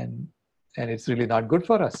 And it's really not good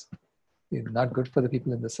for us. It's not good for the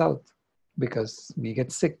people in the south because we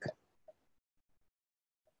get sick.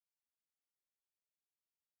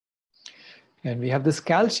 And we have this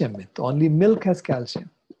calcium myth. Only milk has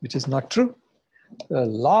calcium, which is not true. There are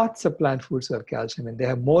lots of plant foods have calcium, and they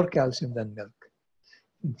have more calcium than milk.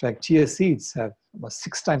 In fact, chia seeds have about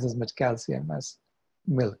 6 times as much calcium as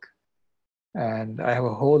milk. And I have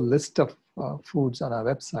a whole list of foods on our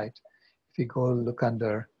website. If you go look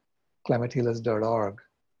under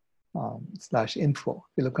climatehealers.org/info,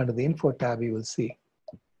 if you look under the info tab, you will see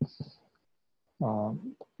a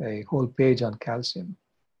whole page on calcium.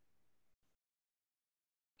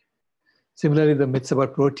 Similarly, the myths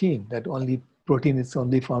about protein, that protein is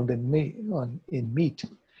only found in meat.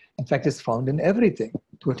 In fact, it's found in everything.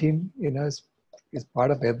 Protein, is part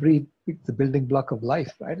of the building block of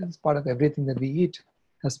life, right? It's part of everything that we eat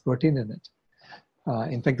has protein in it.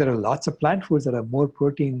 In fact, there are lots of plant foods that have more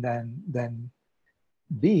protein than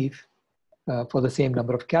beef for the same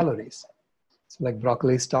number of calories. So like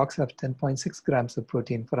broccoli stalks have 10.6 grams of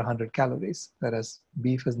protein for 100 calories, whereas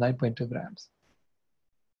beef has 9.2 grams.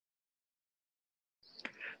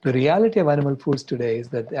 The reality of animal foods today is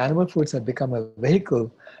that animal foods have become a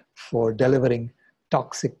vehicle for delivering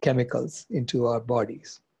toxic chemicals into our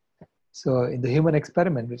bodies. So in the human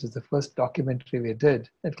experiment, which is the first documentary we did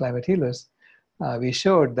at Climate Healers, we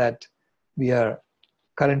showed that we are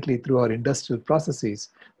currently, through our industrial processes,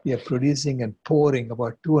 we are producing and pouring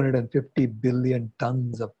about 250 billion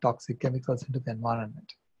tons of toxic chemicals into the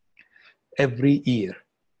environment every year.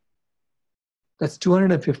 That's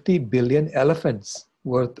 250 billion elephants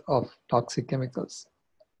worth of toxic chemicals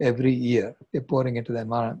every year they're pouring into the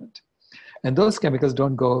environment. And those chemicals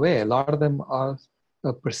don't go away. A lot of them are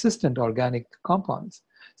persistent organic compounds.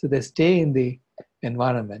 So they stay in the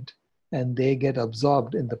environment and they get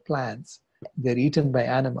absorbed in the plants. They're eaten by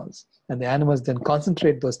animals. And the animals then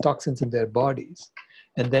concentrate those toxins in their bodies.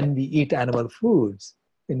 And then we eat animal foods.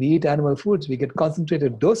 When we eat animal foods, we get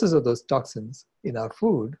concentrated doses of those toxins in our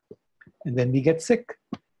food. And then we get sick.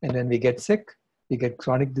 And when we get sick, we get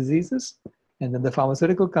chronic diseases. And then the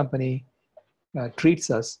pharmaceutical company treats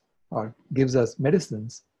us or gives us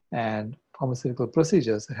medicines and pharmaceutical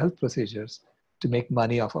procedures, health procedures, to make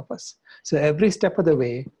money off of us. So every step of the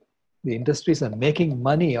way, the industries are making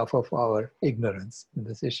money off of our ignorance in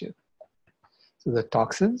this issue. So the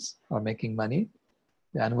toxins are making money,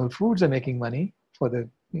 the animal foods are making money for the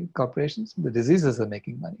corporations, the diseases are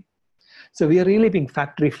making money. So we are really being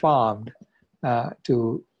factory farmed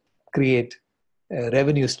to create a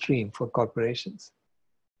revenue stream for corporations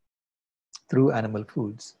through animal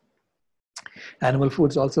foods. Animal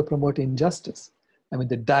foods also promote injustice. I mean,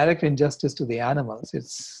 the direct injustice to the animals,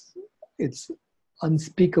 it's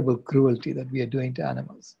unspeakable cruelty that we are doing to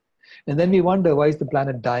animals. And then we wonder, why is the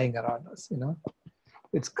planet dying around us, you know?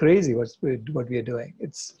 It's crazy what we are doing.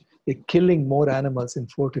 We're killing more animals in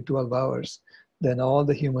 4 to 12 hours than all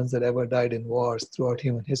the humans that ever died in wars throughout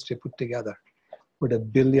human history put together. With 1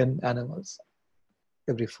 billion animals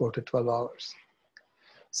every 4 to 12 hours.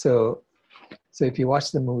 So if you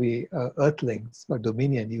watch the movie Earthlings or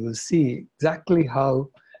Dominion, you will see exactly how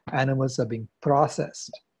animals are being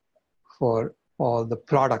processed for all the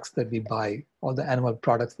products that we buy, all the animal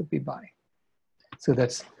products that we buy. So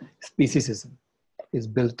that's speciesism is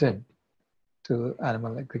built in to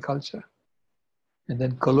animal agriculture. And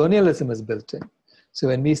then colonialism is built in. So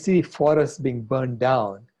when we see forests being burned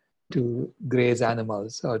down to graze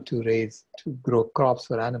animals or to grow crops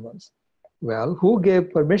for animals, well, who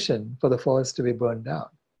gave permission for the forest to be burned down?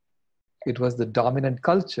 It was the dominant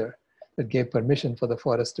culture that gave permission for the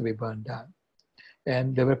forest to be burned down.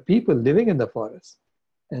 And there were people living in the forest,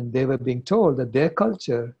 and they were being told that their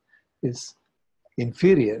culture is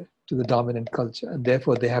inferior to the dominant culture, and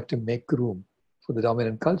therefore they have to make room for the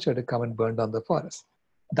dominant culture to come and burn down the forest.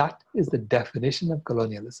 That is the definition of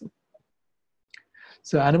colonialism.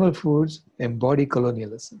 So animal foods embody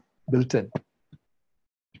colonialism built in,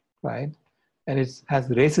 right? And it has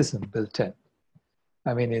racism built in.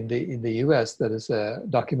 I mean, in the US, there is a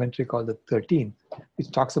documentary called The 13th,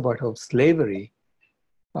 which talks about how slavery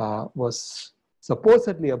was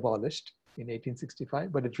supposedly abolished in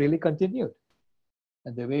 1865, but it really continued.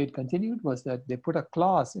 And the way it continued was that they put a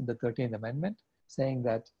clause in the 13th Amendment saying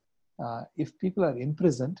that if people are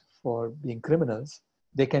imprisoned for being criminals,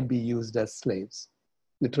 they can be used as slaves,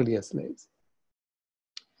 literally as slaves.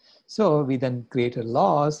 So we then created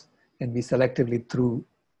laws and we selectively threw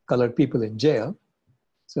colored people in jail.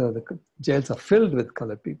 So the jails are filled with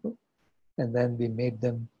colored people. And then we made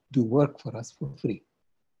them do work for us for free,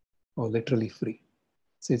 or literally free.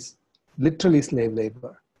 So it's literally slave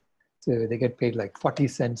labor. So they get paid like 40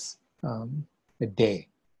 cents a day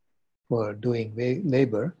for doing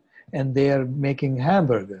labor. And they are making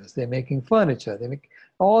hamburgers, they're making furniture.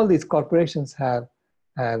 All these corporations have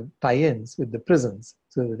tie-ins with the prisons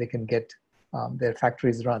so that they can get their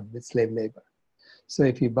factories run with slave labor. So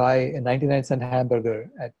if you buy a 99-cent hamburger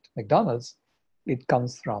at McDonald's, it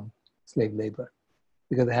comes from slave labor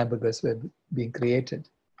because the hamburgers were being created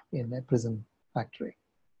in a prison factory.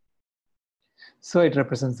 So it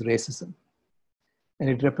represents racism, and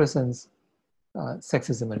it represents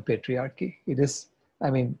sexism and patriarchy. It is,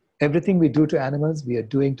 I mean, everything we do to animals, we are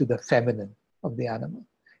doing to the feminine of the animal.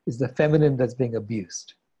 It's the feminine that's being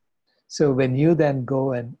abused. So when you then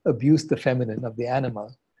go and abuse the feminine of the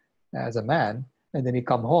animal as a man, and then you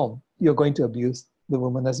come home, you're going to abuse the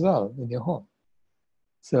woman as well in your home.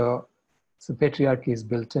 So patriarchy is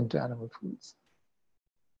built into animal foods.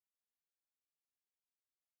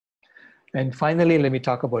 And finally, let me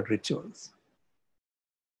talk about rituals.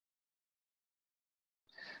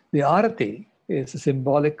 The arati is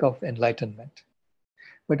symbolic of enlightenment.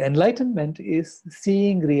 But enlightenment is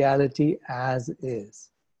seeing reality as is.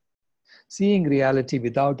 Seeing reality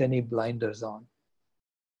without any blinders on.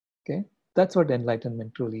 Okay? That's what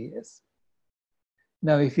enlightenment truly is.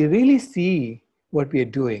 Now, if you really see what we are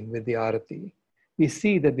doing with the arati, we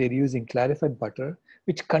see that we're using clarified butter,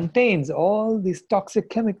 which contains all these toxic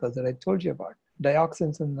chemicals that I told you about,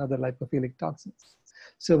 dioxins and other lipophilic toxins.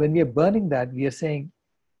 So when we are burning that, we are saying,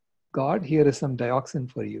 God, here is some dioxin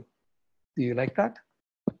for you. Do you like that?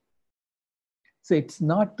 So it's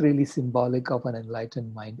not really symbolic of an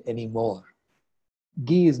enlightened mind anymore.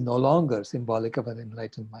 Ghee is no longer symbolic of an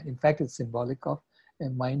enlightened mind. In fact, it's symbolic of a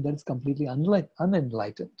mind that is completely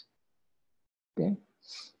unenlightened. Okay.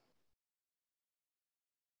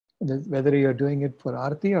 Whether you're doing it for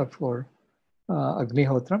Arti or for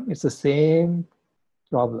Agnihotram, it's the same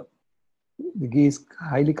problem. The ghee is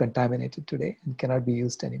highly contaminated today and cannot be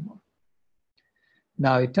used anymore.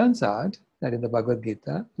 Now, it turns out that in the Bhagavad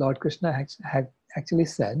Gita, Lord Krishna had actually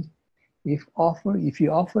said, if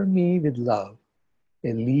you offer me with love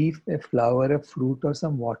a leaf, a flower, a fruit, or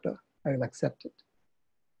some water, I will accept it.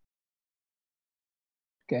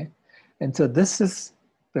 Okay? And so this is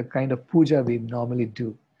the kind of puja we normally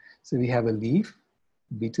do. So we have a leaf,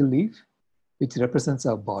 betel leaf, which represents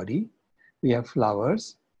our body. We have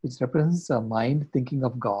flowers, which represents our mind thinking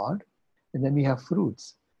of God. And then we have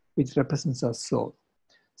fruits, which represents our soul.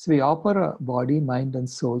 So we offer our body, mind, and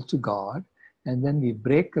soul to God, and then we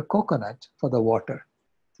break a coconut for the water.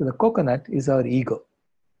 So the coconut is our ego.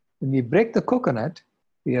 When we break the coconut,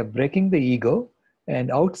 we are breaking the ego,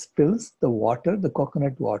 and out spills the water, the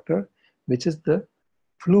coconut water, which is the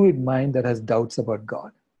fluid mind that has doubts about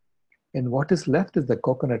God. And what is left is the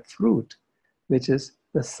coconut fruit, which is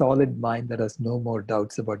the solid mind that has no more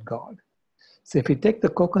doubts about God. So if you take the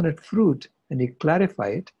coconut fruit and you clarify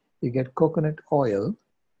it, you get coconut oil,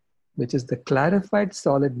 which is the clarified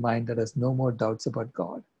solid mind that has no more doubts about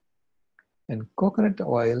God. And coconut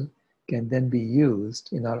oil can then be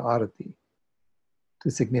used in our arati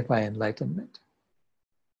to signify enlightenment.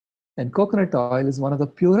 And coconut oil is one of the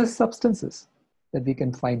purest substances that we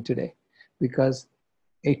can find today, because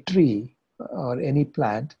a tree or any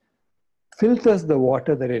plant filters the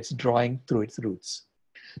water that it's drawing through its roots.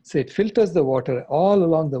 So it filters the water all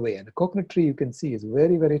along the way. And a coconut tree, you can see, is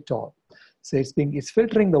very, very tall. So it's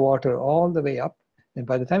filtering the water all the way up. And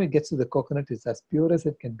by the time it gets to the coconut, it's as pure as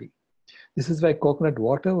it can be. This is why coconut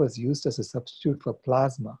water was used as a substitute for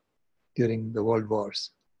plasma during the world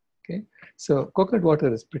wars. Okay, so coconut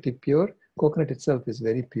water is pretty pure. Coconut itself is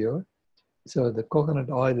very pure. So the coconut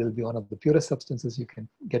oil will be one of the purest substances you can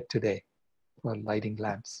get today for lighting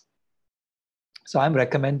lamps. So I'm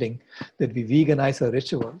recommending that we veganize our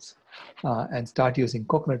rituals and start using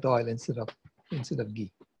coconut oil instead of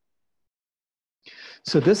ghee.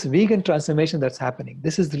 So this vegan transformation that's happening,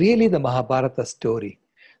 this is really the Mahabharata story.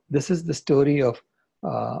 This is the story of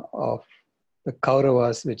the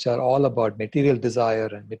Kauravas, which are all about material desire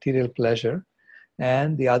and material pleasure,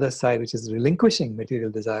 and the other side, which is relinquishing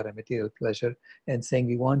material desire and material pleasure and saying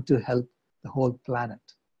we want to help the whole planet.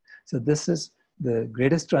 So this is the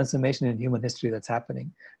greatest transformation in human history that's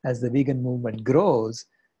happening as the vegan movement grows,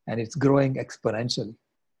 and it's growing exponentially.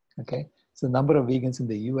 Okay, so the number of vegans in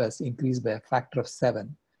the US increased by a factor of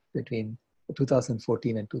 7 between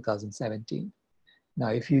 2014 and 2017. Now,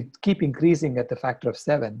 if you keep increasing at the factor of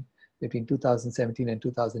 7 between 2017 and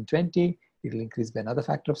 2020, it will increase by another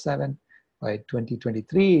factor of 7. By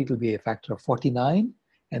 2023, it will be a factor of 49.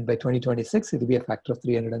 And by 2026, it will be a factor of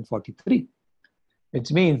 343.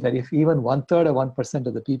 Which means that if even 1/3 or 1%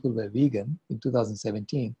 of the people were vegan in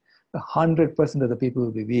 2017, 100% of the people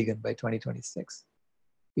will be vegan by 2026,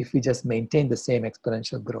 if we just maintain the same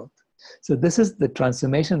exponential growth. So this is the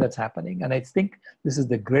transformation that's happening. And I think this is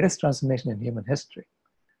the greatest transformation in human history,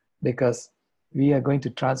 because we are going to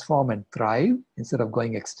transform and thrive instead of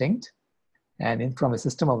going extinct. And from a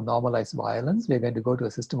system of normalized violence, we're going to go to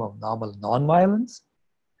a system of normal non-violence.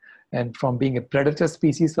 And from being a predator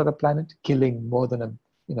species for the planet, killing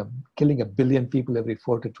killing 1 billion people every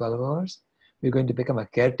 4 to 12 hours, we're going to become a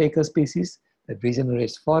caretaker species that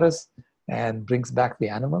regenerates forests and brings back the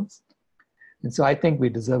animals. And so I think we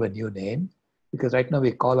deserve a new name, because right now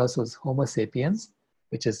we call ourselves Homo sapiens,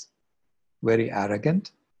 which is very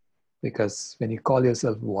arrogant, because when you call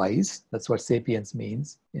yourself wise, that's what sapiens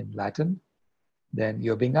means in Latin, then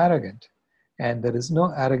you're being arrogant. And there is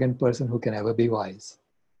no arrogant person who can ever be wise.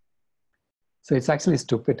 So it's actually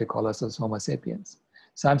stupid to call ourselves Homo sapiens.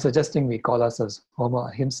 So I'm suggesting we call ourselves Homo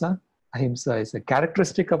ahimsa. Ahimsa is a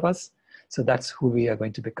characteristic of us. So that's who we are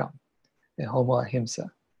going to become, a Homo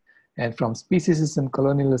ahimsa. And from speciesism,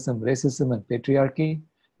 colonialism, racism, and patriarchy,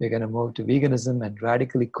 we're going to move to veganism and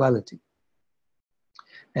radical equality.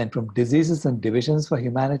 And from diseases and divisions for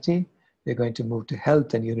humanity, we're going to move to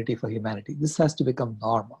health and unity for humanity. This has to become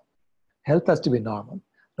normal. Health has to be normal.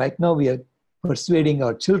 Right now, we are persuading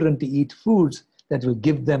our children to eat foods that will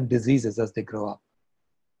give them diseases as they grow up.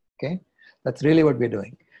 Okay? That's really what we're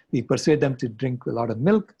doing. We persuade them to drink a lot of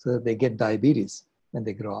milk so that they get diabetes when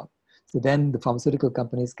they grow up. So then the pharmaceutical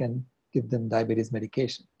companies can give them diabetes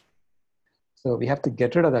medication. So we have to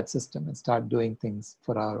get rid of that system and start doing things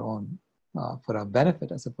for our own, for our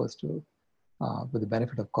benefit, as opposed to for the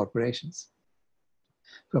benefit of corporations.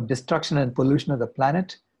 From destruction and pollution of the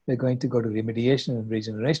planet, we're going to go to remediation and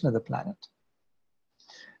regeneration of the planet.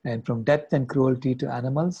 And from death and cruelty to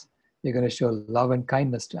animals, we're going to show love and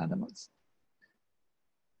kindness to animals.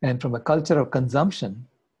 And from a culture of consumption,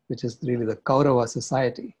 which is really the Kaurava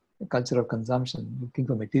society, a culture of consumption, looking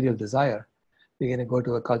for material desire, we're going to go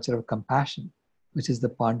to a culture of compassion, which is the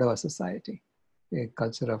Pandava society, a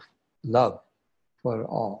culture of love for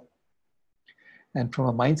all. And from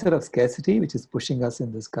a mindset of scarcity, which is pushing us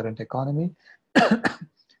in this current economy,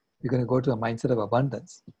 we're going to go to a mindset of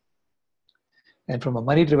abundance. And from a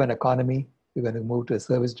money-driven economy, we're going to move to a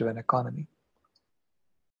service-driven economy.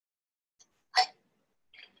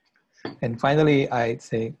 And finally, I'd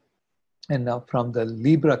say, and now from the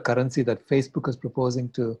Libra currency that Facebook is proposing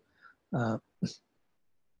to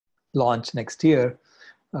launch next year,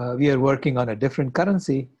 we are working on a different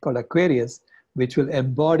currency called Aquarius, which will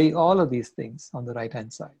embody all of these things on the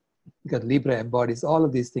right-hand side, because Libra embodies all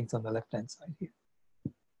of these things on the left-hand side here.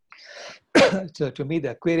 So to me,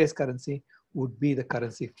 the Aquarius currency would be the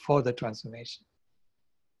currency for the transformation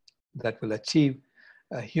that will achieve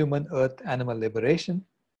human, earth, animal liberation,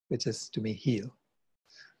 which is to me heal.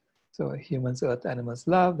 So humans, earth, animals,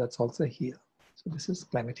 love, that's also heal. So this is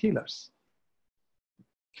climate healers.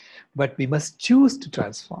 But we must choose to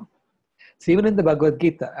transform. So even in the Bhagavad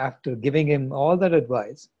Gita, after giving him all that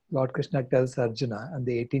advice, Lord Krishna tells Arjuna in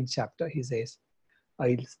the 18th chapter, he says,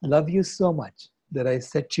 I love you so much that I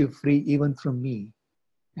set you free even from me,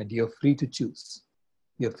 and you're free to choose.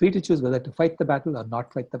 You're free to choose whether to fight the battle or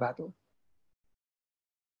not fight the battle.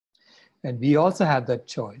 And we also have that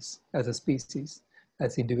choice as a species,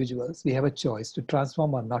 as individuals. We have a choice to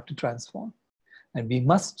transform or not to transform. And we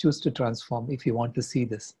must choose to transform if we want to see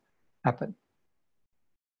this happen.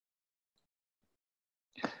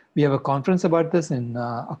 We have a conference about this in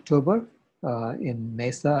October in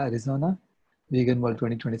Mesa, Arizona, Vegan World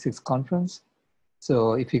 2026 conference.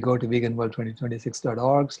 So if you go to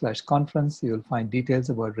veganworld2026.org/conference, you'll find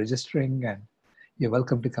details about registering, and you're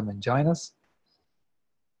welcome to come and join us.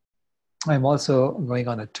 I'm also going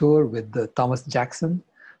on a tour with Thomas Jackson,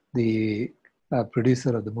 the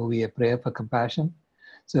producer of the movie A Prayer for Compassion.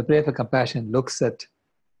 So A Prayer for Compassion looks at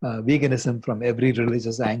veganism from every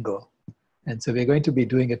religious angle. And so we're going to be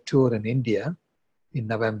doing a tour in India in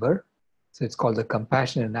November. So it's called the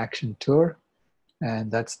Compassion in Action Tour.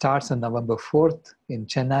 And that starts on November 4th in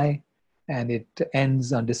Chennai, and it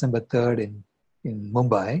ends on December 3rd in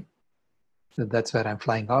Mumbai. So that's where I'm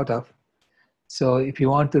flying out of. So if you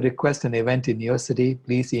want to request an event in your city,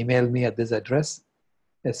 please email me at this address,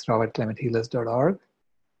 srav@climatehealers.org,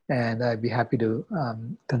 and I'd be happy to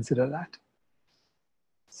consider that.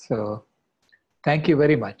 So thank you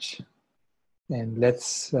very much. And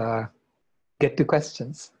let's get to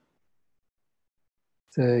questions.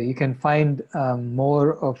 So you can find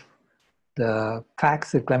more of the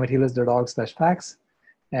facts at climatehealers.org/facts.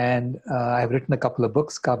 And I've written a couple of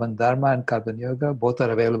books, Carbon Dharma and Carbon Yoga. Both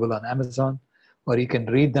are available on Amazon, or you can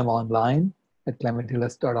read them online at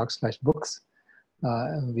climatehealers.org/books.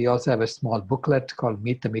 We also have a small booklet called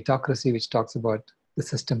Meet the Meritocracy, which talks about the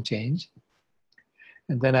system change.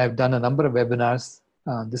 And then I've done a number of webinars.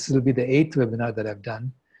 This will be the 8th webinar that I've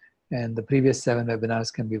done. And the previous 7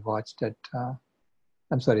 webinars can be watched at,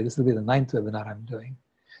 this will be the 9th webinar I'm doing.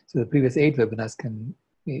 So the previous 8 webinars,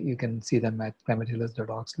 you can see them at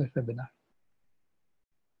climatehealers.org/webinar.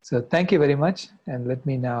 So thank you very much. And let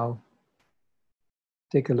me now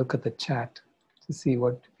take a look at the chat to see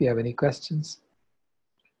if you have any questions.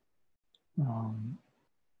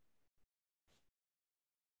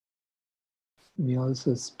 We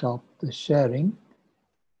also stop the sharing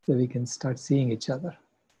so we can start seeing each other.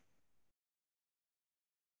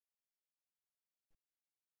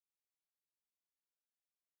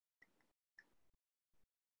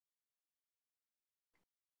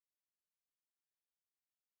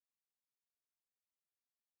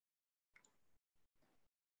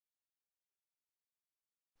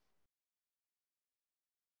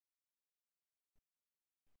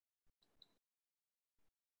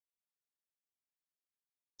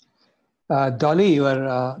 Dolly, you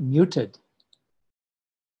are muted.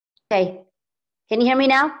 Okay. Can you hear me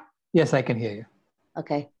now? Yes, I can hear you.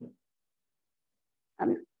 Okay.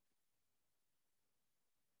 I'm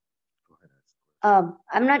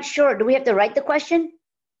not sure. Do we have to write the question?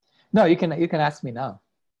 No, you can ask me now.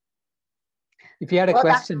 If you had a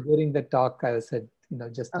question during the talk, I said,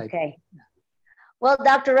 just type. Okay. Well,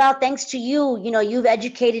 Dr. Rao, thanks to you, you've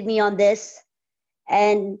educated me on this.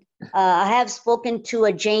 And I have spoken to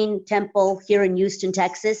a Jain temple here in Houston,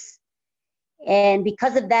 Texas. And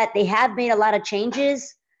because of that, they have made a lot of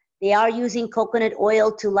changes. They are using coconut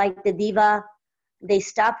oil to light the diva. They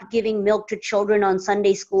stopped giving milk to children on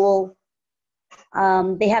Sunday school.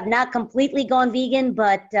 They have not completely gone vegan,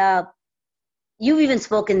 but you've even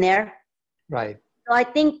spoken there. Right. So I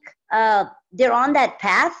think they're on that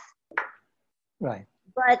path. Right.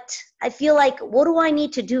 But I feel like, what do I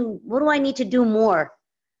need to do? What do I need to do more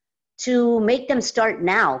to make them start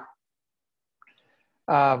now?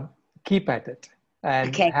 Keep at it and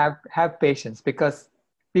Okay. have patience, because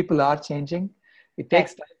people are changing. It Okay.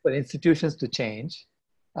 takes time for institutions to change.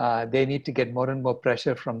 They need to get more and more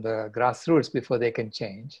pressure from the grassroots before they can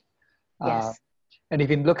change. Yes. And if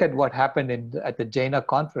you look at what happened at the Jaina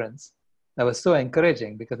conference, that was so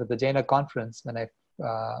encouraging, because at the Jaina conference, when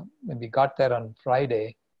we got there on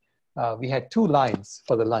Friday, we had two lines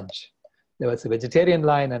for the lunch. There was a vegetarian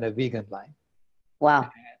line and a vegan line. Wow.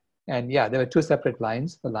 And yeah, there were two separate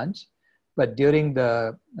lines for lunch. But during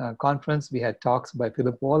the conference, we had talks by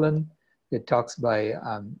Philip Wallen, we had talks by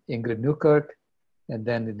Ingrid Newkirk, and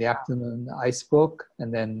then in the afternoon, I spoke,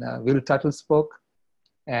 and then Will Tuttle spoke.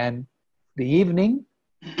 And the evening,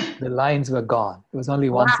 the lines were gone. There was only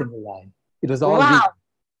one Wow. single line. It was all Wow. vegan.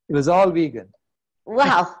 It was all vegan.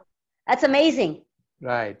 Wow. That's amazing.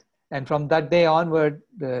 Right. And from that day onward,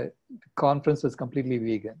 the conference was completely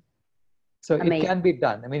vegan. So Amazing. it can be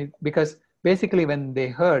done. I mean, because basically when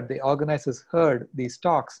the organizers heard these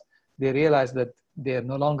talks, they realized that they are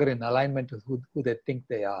no longer in alignment with who they think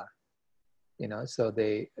they are. So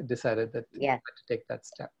they decided that they had to take that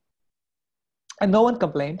step. And no one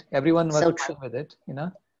complained. Everyone was fine with it,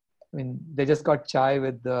 I mean, they just got chai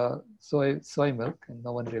with the soy milk, and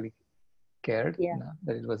no one really cared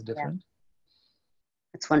that it was different. Yeah.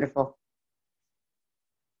 That's wonderful.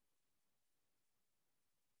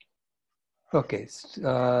 Okay,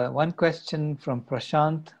 one question from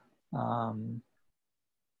Prashant.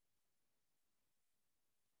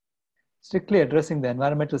 Strictly addressing the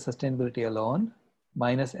environmental sustainability alone,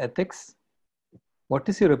 minus ethics, what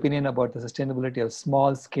is your opinion about the sustainability of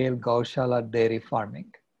small-scale Gaushala dairy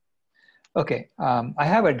farming? Okay, I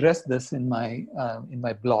have addressed this in my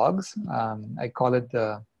blogs. I call it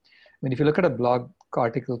if you look at a blog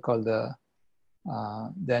article called the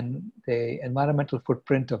environmental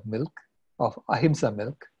footprint of milk, of ahimsa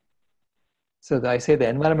milk. So I say the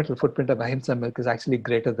environmental footprint of ahimsa milk is actually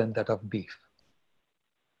greater than that of beef.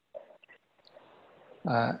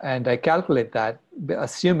 And I calculate that,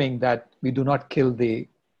 assuming that we do not kill the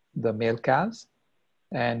male calves,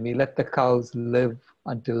 and we let the cows live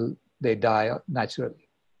until they die naturally.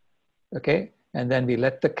 Okay, and then we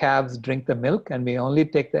let the calves drink the milk, and we only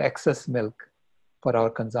take the excess milk for our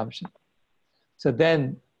consumption. So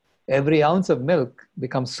then every ounce of milk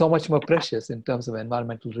becomes so much more precious in terms of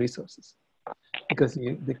environmental resources, because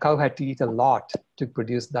the cow had to eat a lot to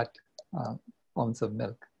produce that ounce of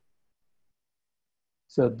milk.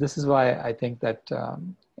 So this is why I think that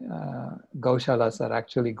Gaushalas are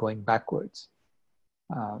actually going backwards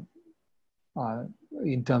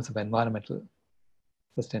in terms of environmental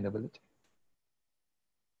sustainability.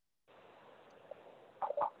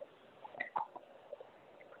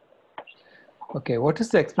 Okay, what is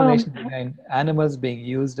the explanation behind animals being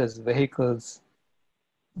used as vehicles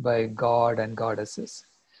by God and goddesses?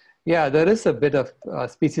 Yeah, there is a bit of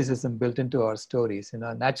speciesism built into our stories.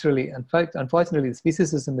 Naturally, in fact, unfortunately,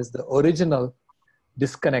 speciesism is the original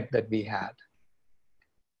disconnect that we had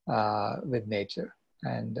with nature.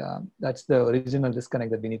 And that's the original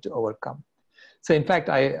disconnect that we need to overcome. So in fact,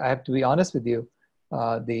 I have to be honest with you,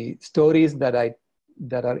 the stories that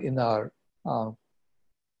are in our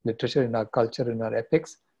literature, in our culture, in our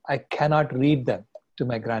epics, I cannot read them to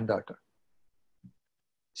my granddaughter.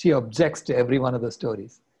 She objects to every one of the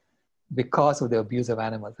stories because of the abuse of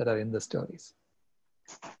animals that are in the stories.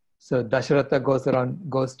 So Dasharatha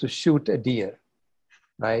goes to shoot a deer,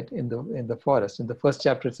 right, in the forest. In the first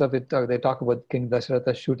chapter itself, they talk about King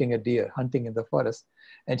Dasharatha shooting a deer, hunting in the forest.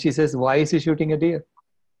 And she says, why is he shooting a deer?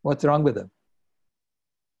 What's wrong with him?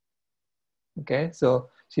 Okay, so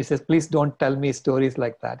she says, please don't tell me stories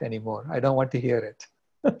like that anymore. I don't want to hear it.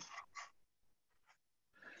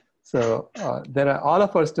 So all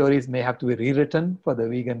of our stories may have to be rewritten for the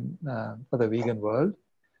vegan world,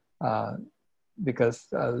 because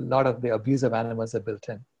a lot of the abuse of animals are built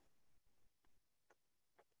in.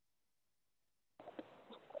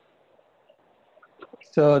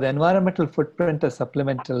 So the environmental footprint of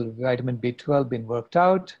supplemental vitamin B12 been worked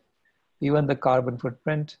out, even the carbon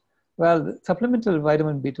footprint. Well, supplemental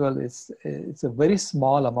vitamin B12 it's a very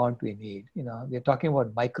small amount we need. We're talking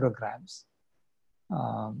about micrograms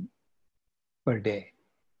per day.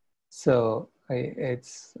 So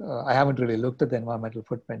I haven't really looked at the environmental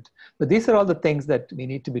footprint, but these are all the things that we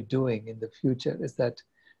need to be doing in the future. Is that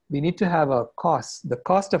we need to have our costs. The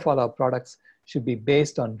cost of all our products should be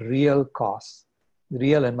based on real costs,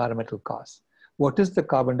 real environmental costs. What is the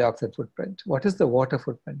carbon dioxide footprint? What is the water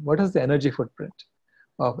footprint? What is the energy footprint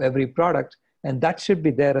of every product? And that should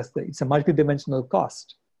be there as it's a multidimensional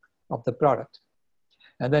cost of the product.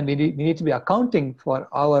 And then we need to be accounting for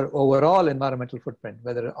our overall environmental footprint,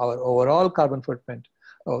 whether our overall carbon footprint,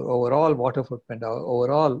 our overall water footprint, our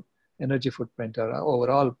overall energy footprint, or our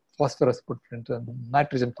overall phosphorus footprint, and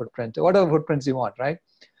nitrogen footprint, whatever footprints you want, right?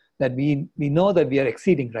 That we know that we are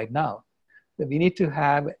exceeding right now. That we need to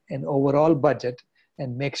have an overall budget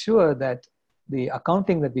and make sure that the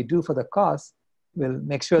accounting that we do for the costs will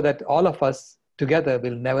make sure that all of us together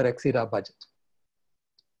will never exceed our budget.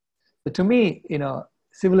 So to me,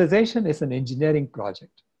 civilization is an engineering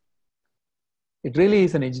project. It really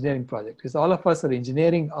is an engineering project because all of us are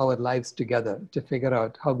engineering our lives together to figure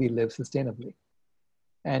out how we live sustainably.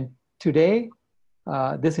 And today,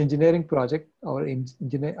 this engineering project,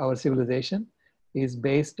 our civilization, is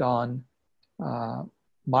based on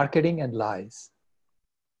marketing and lies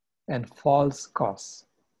and false costs.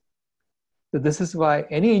 So this is why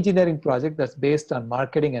any engineering project that's based on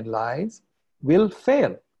marketing and lies will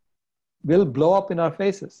fail, will blow up in our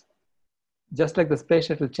faces, just like the Space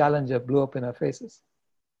Shuttle Challenger blew up in our faces.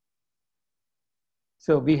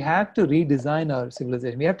 So we have to redesign our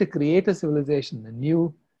civilization. We have to create a civilization, a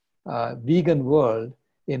new vegan world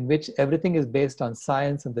in which everything is based on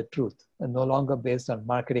science and the truth and no longer based on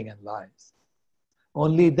marketing and lies.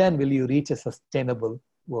 Only then will you reach a sustainable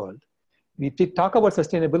world. We talk about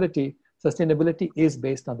sustainability. Sustainability is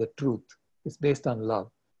based on the truth. It's based on love.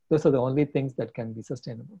 Those are the only things that can be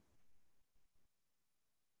sustainable.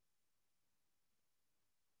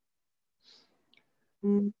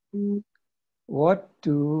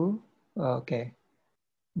 Okay.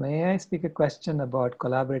 May I speak a question about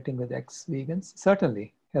collaborating with ex-vegans?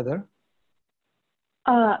 Certainly, Heather.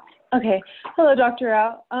 Okay. Hello, Dr.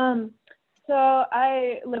 Rao. So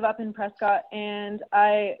I live up in Prescott and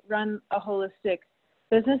I run a holistic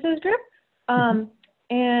businesses group.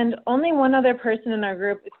 And only one other person in our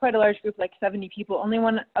group, it's quite a large group, like 70 people, only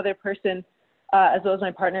one other person, as well as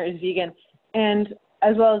my partner, is vegan. And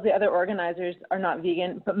as well as the other organizers are not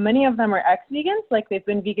vegan, but many of them are ex-vegans, like they've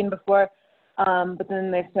been vegan before, but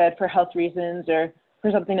then they've said for health reasons or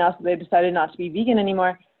for something else, they've decided not to be vegan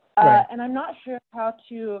anymore. Right. And I'm not sure how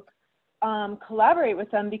to collaborate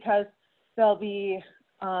with them because they'll be,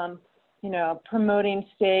 promoting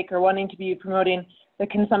steak or wanting to be promoting the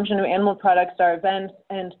consumption of animal products at our events.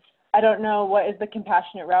 And I don't know what is the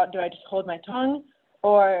compassionate route. Do I just hold my tongue,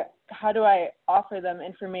 or how do I offer them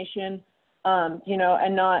information,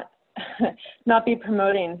 and not be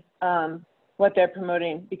promoting what they're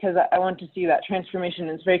promoting, because I want to see that transformation.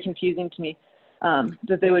 It's very confusing to me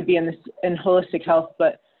that they would be in holistic health,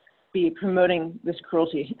 but be promoting this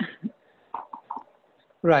cruelty.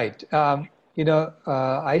 Right.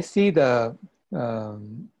 I see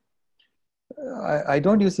I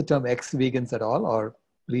don't use the term ex-vegans at all or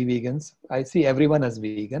pre-vegans. I see everyone as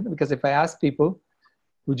vegan because if I ask people,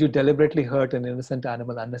 would you deliberately hurt an innocent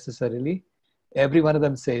animal unnecessarily? Every one of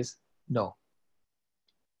them says, no,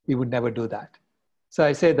 we would never do that. So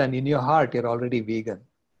I say, then in your heart, you're already vegan.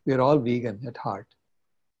 We're all vegan at heart.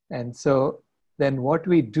 And so then what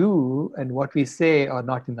we do and what we say are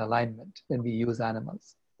not in alignment when we use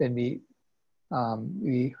animals, when we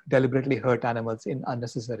deliberately hurt animals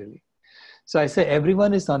unnecessarily. So I say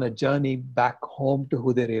everyone is on a journey back home to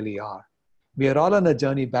who they really are. We are all on a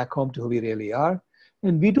journey back home to who we really are.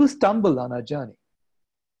 And we do stumble on our journey,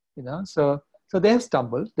 So they have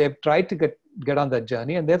stumbled. They've tried to get on that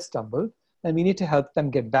journey and they've stumbled. And we need to help them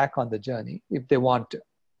get back on the journey if they want to,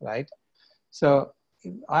 right? So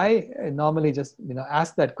I normally just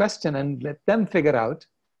ask that question and let them figure out.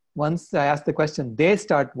 Once I ask the question, they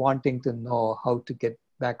start wanting to know how to get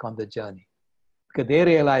back on the journey because they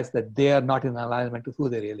realize that they are not in alignment with who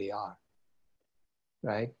they really are,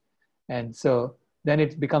 right? And so then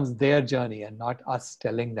it becomes their journey and not us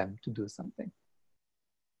telling them to do something.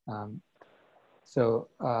 So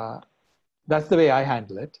that's the way I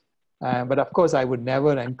handle it. But of course, I would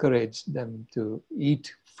never encourage them to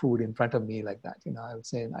eat food in front of me like that. I would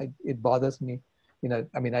say it bothers me.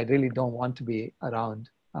 I really don't want to be around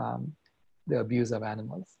the abuse of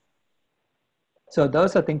animals. So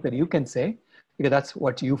those are things that you can say because that's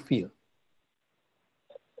what you feel.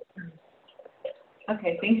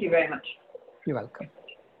 Okay, thank you very much. You're welcome.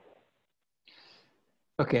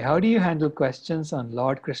 Okay, how do you handle questions on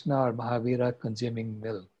Lord Krishna or Mahavira consuming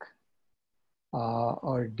milk?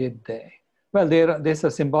 Or did they? Well, there's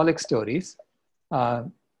a symbolic stories.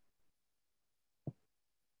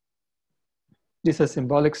 These are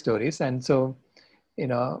symbolic stories. And so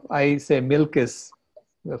I say milk is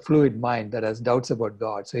a fluid mind that has doubts about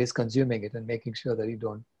God. So he's consuming it and making sure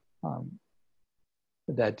that um,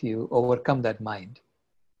 that you overcome that mind.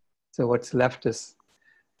 So what's left is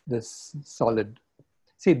this solid.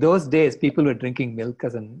 See, those days people were drinking milk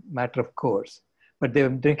as a matter of course, but they were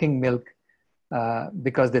drinking milk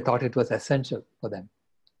because they thought it was essential for them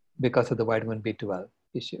because of the vitamin B12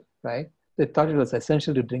 issue, right? They thought it was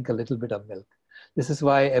essential to drink a little bit of milk. This is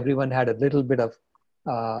why everyone had a little bit of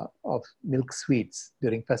milk sweets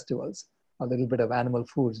during festivals, a little bit of animal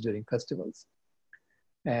foods during festivals.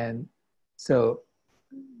 And so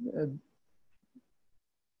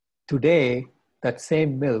today, that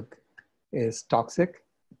same milk is toxic.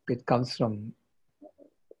 It comes from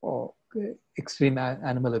extreme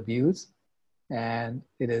animal abuse, and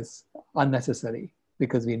it is unnecessary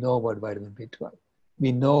because we know about vitamin B12.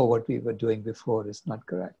 We know what we were doing before is not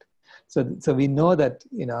correct. So we know that,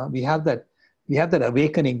 we have that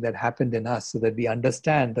awakening that happened in us, so that we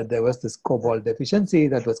understand that there was this cobalt deficiency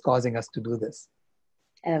that was causing us to do this.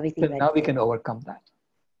 Everything. So now we can overcome that.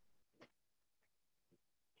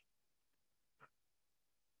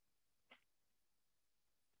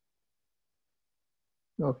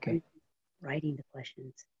 Okay. Writing the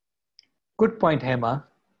questions. Good point, Hema,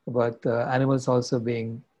 about animals also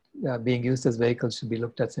being used as vehicles should be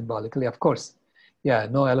looked at symbolically. Of course, yeah,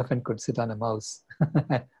 no elephant could sit on a mouse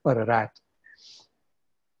or a rat.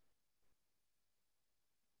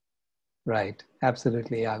 Right,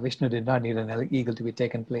 absolutely. Yeah, Vishnu did not need an eagle to be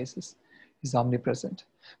taken places. He's omnipresent.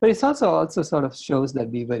 But it also sort of shows that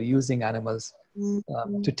we were using animals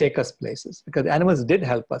to take us places, because animals did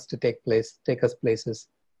help us to take us places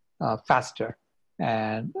faster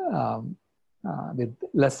and with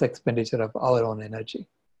less expenditure of our own energy.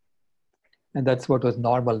 And that's what was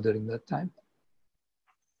normal during that time.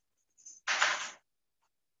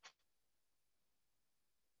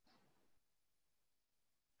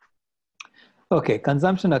 Okay,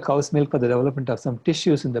 consumption of cow's milk for the development of some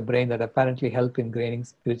tissues in the brain that apparently help in gaining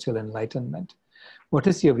spiritual enlightenment. What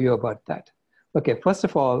is your view about that? Okay, first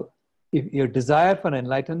of all, if your desire for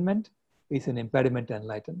enlightenment is an impediment to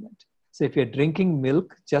enlightenment. So if you're drinking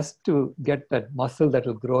milk just to get that muscle that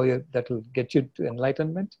will grow, that will get you to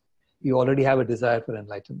enlightenment, you already have a desire for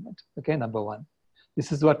enlightenment. Okay, number one.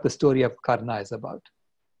 This is what the story of Karna is about.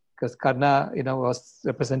 Because Karna, was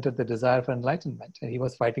represented the desire for enlightenment, and he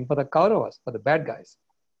was fighting for the Kauravas, for the bad guys.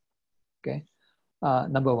 Okay,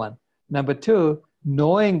 number one. Number two,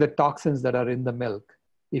 knowing the toxins that are in the milk,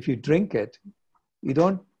 if you drink it, you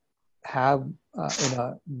don't have,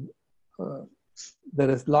 there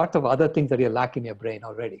is lots of other things that you lack in your brain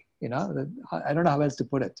already. I don't know how else to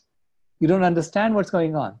put it. You don't understand what's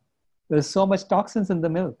going on. There's so much toxins in the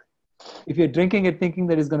milk. If you're drinking it thinking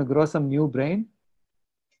that it's going to grow some new brain,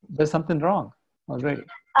 there's something wrong already.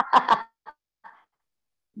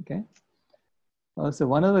 Okay. Also,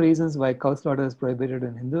 one of the reasons why cow slaughter is prohibited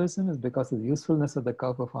in Hinduism is because of the usefulness of the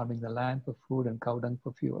cow for farming the land, for food, and cow dung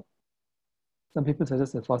for fuel. Some people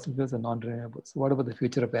suggest that fossil fuels are non-renewable. So what about the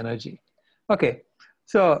future of energy? Okay,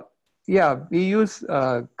 so yeah, we use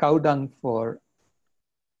cow dung for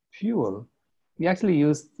fuel. We actually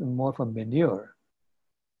use more for manure.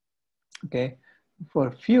 Okay, for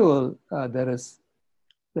fuel, there is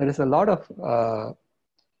a lot of,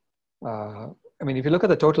 if you look at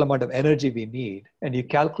the total amount of energy we need and you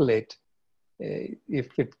calculate if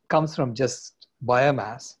it comes from just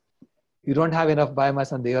biomass, you don't have enough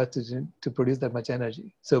biomass on the earth to produce that much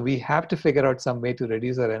energy. So we have to figure out some way to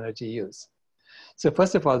reduce our energy use. So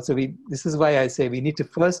first of all, this is why I say we need to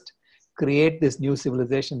first create this new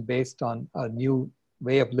civilization based on a new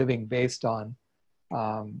way of living based on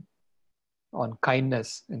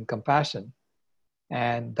kindness and compassion.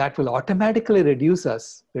 And that will automatically reduce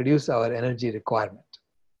our energy requirement,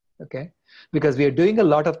 okay? Because we are doing a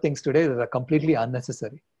lot of things today that are completely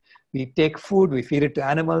unnecessary. We take food, we feed it to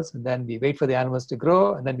animals, and then we wait for the animals to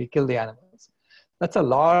grow, and then we kill the animals. That's a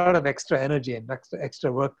lot of extra energy and extra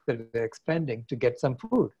work that we're expending to get some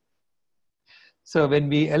food. So when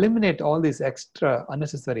we eliminate all these extra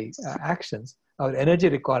unnecessary actions, our energy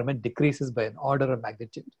requirement decreases by an order of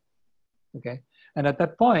magnitude, okay? And at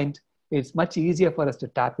that point, it's much easier for us to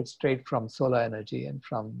tap it straight from solar energy and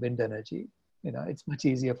from wind energy. It's much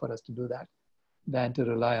easier for us to do that than to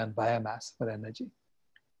rely on biomass for energy.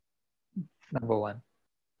 Number one.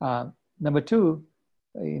 Number two,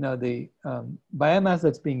 the biomass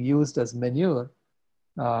that's being used as manure,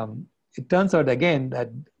 it turns out again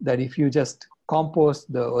that if you just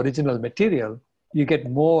compost the original material, you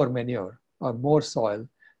get more manure or more soil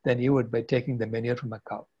than you would by taking the manure from a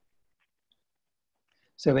cow.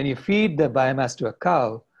 So when you feed the biomass to a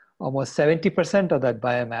cow, almost 70% of that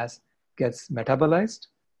biomass gets metabolized.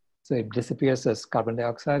 So it disappears as carbon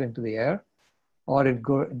dioxide into the air, or it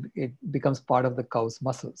becomes part of the cow's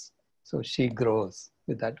muscles. So she grows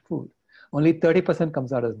with that food. Only 30%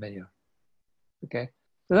 comes out as manure. Okay,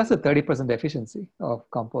 so that's a 30% efficiency of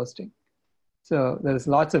composting. So there's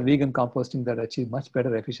lots of vegan composting that achieve much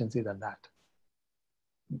better efficiency than that.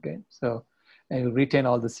 Okay, so and you'll retain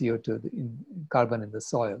all the CO2 in carbon in the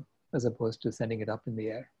soil as opposed to sending it up in the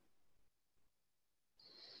air.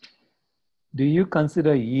 Do you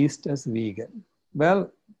consider yeast as vegan?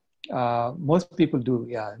 Well, most people do,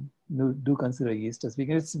 yeah, do consider yeast as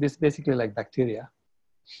vegan. It's basically like bacteria.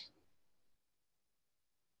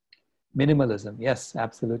 Minimalism, yes,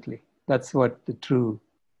 absolutely. That's what the true,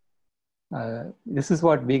 this is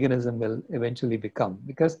what veganism will eventually become,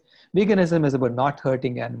 because veganism is about not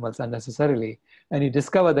hurting animals unnecessarily. And you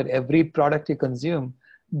discover that every product you consume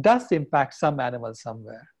does impact some animal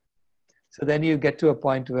somewhere. So then you get to a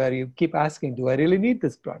point where you keep asking, do I really need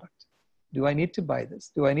this product? Do I need to buy this?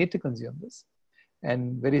 Do I need to consume this?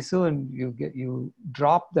 And very soon you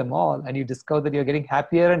drop them all and you discover that you're getting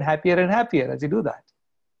happier and happier and happier as you do that,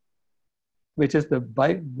 which is the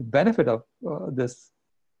benefit of this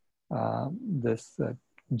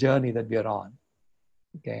journey that we are on.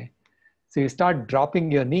 Okay, so you start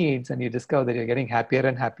dropping your needs and you discover that you're getting happier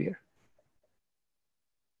and happier.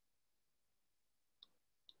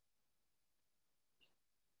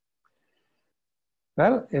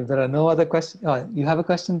 Well, if there are no other questions, you have a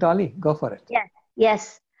question, Dolly? Go for it. Yes.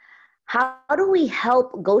 Yes. How do we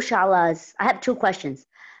help goshalas? I have two questions.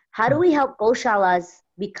 How do we help goshalas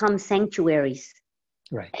become sanctuaries?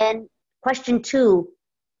 Right. And question two,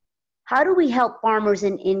 how do we help farmers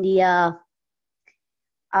in India,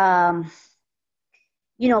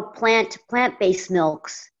 plant-based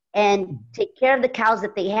milks and take care of the cows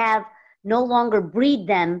that they have, no longer breed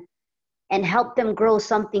them, and help them grow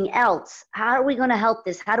something else? How are we going to help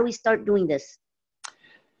this? How do we start doing this?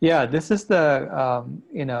 Yeah, this is the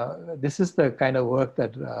this is the kind of work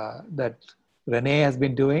that that Renee has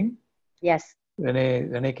been doing. Yes.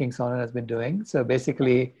 Renee King Sonnen has been doing. So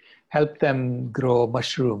basically, help them grow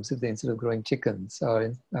mushrooms instead of growing chickens,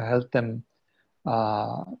 or help them,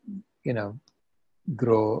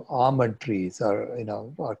 grow almond trees, or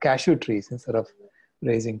or cashew trees instead of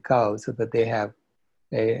raising cows, so that they have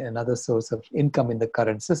another source of income in the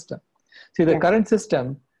current system. See, the current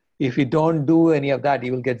system, if you don't do any of that,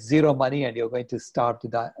 you will get zero money and you're going to starve to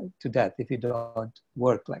death if you don't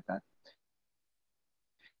work like that.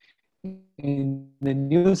 In the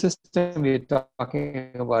new system, we're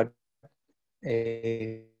talking about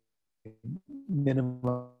a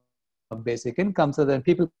minimum basic income, so that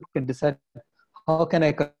people can decide, how can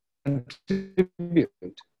I contribute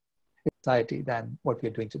to society than what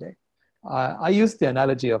we're doing today. I use the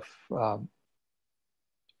analogy of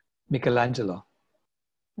Michelangelo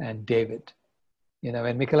and David.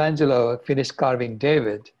 When Michelangelo finished carving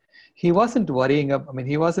David, he wasn't worrying.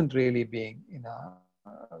 He wasn't really being,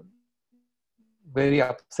 very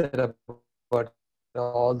upset about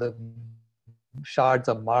all the shards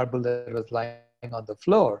of marble that was lying on the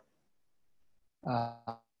floor.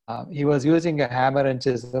 He was using a hammer and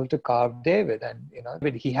chisel to carve David, and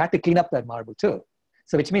he had to clean up that marble too.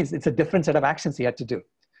 So which means it's a different set of actions he had to do.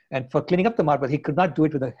 And for cleaning up the marble, he could not do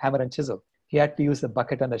it with a hammer and chisel. He had to use a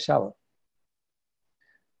bucket and a shovel.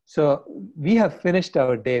 So we have finished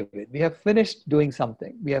our David. We have finished doing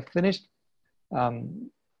something. We have finished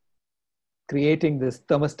creating this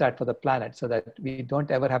thermostat for the planet so that we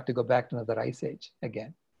don't ever have to go back to another ice age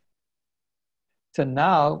again. So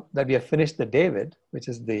now that we have finished the David, which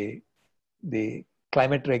is the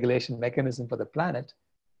climate regulation mechanism for the planet,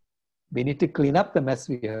 we need to clean up the mess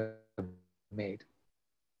we have made.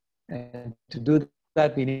 And to do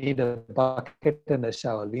that, we need a bucket and a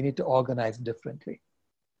shovel. We need to organize differently,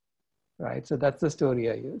 right? So that's the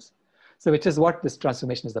story I use. So which is what this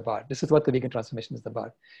transformation is about. This is what the vegan transformation is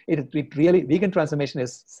about. Vegan transformation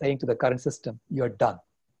is saying to the current system, you're done.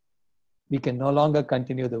 We can no longer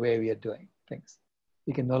continue the way we are doing things.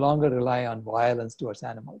 We can no longer rely on violence towards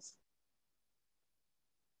animals.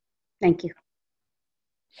 Thank you.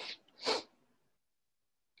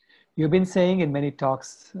 You've been saying in many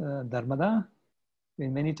talks, Dharmada,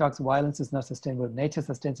 in many talks, violence is not sustainable. Nature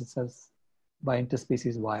sustains itself by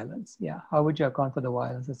interspecies violence. Yeah, how would you account for the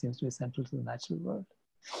violence that seems to be central to the natural world?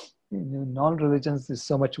 In non-religions, there's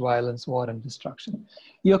so much violence, war, and destruction.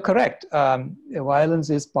 You're correct. Violence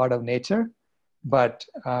is part of nature. But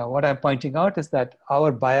what I'm pointing out is that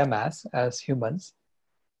our biomass as humans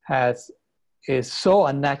is so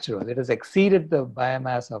unnatural. It has exceeded the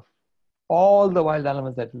biomass of all the wild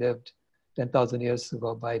animals that lived 10,000 years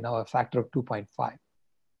ago by now a factor of 2.5.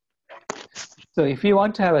 So if you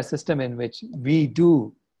want to have a system in which we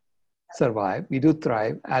do survive, we do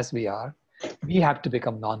thrive as we are, we have to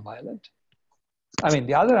become non-violent. I mean,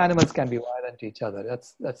 the other animals can be violent to each other.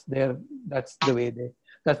 That's the way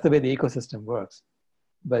the ecosystem works.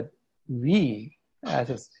 But we,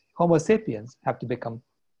 as Homo sapiens, have to become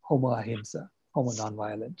Homo ahimsa, Homo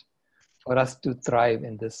non-violent, for us to thrive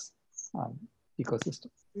in this ecosystem.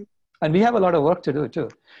 And we have a lot of work to do too.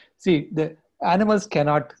 See, the animals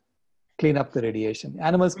cannot clean up the radiation.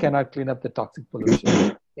 Animals cannot clean up the toxic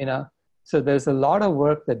pollution. So there's a lot of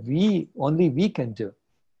work that only we can do.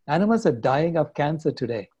 Animals are dying of cancer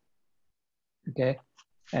today. Okay,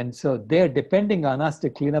 and so they're depending on us to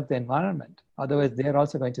clean up the environment. Otherwise, they're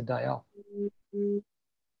also going to die off.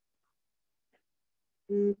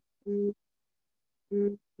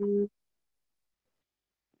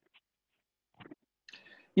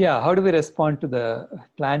 Yeah, how do we respond to the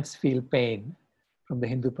plants feel pain from the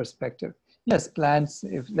Hindu perspective? Yes, plants,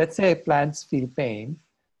 let's say plants feel pain,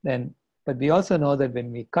 but we also know that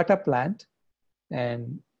when we cut a plant,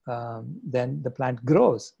 and then the plant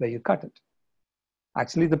grows where you cut it.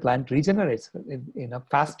 Actually, the plant regenerates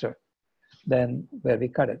faster than where we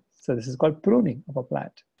cut it. So this is called pruning of a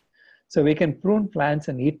plant. So we can prune plants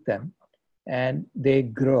and eat them, and they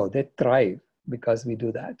grow, they thrive because we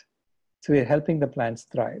do that. So we're helping the plants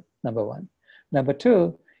thrive, number one. Number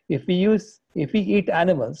two, if we eat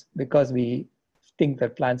animals because we think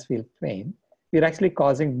that plants feel pain, we're actually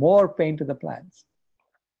causing more pain to the plants,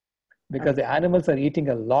 because the animals are eating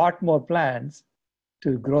a lot more plants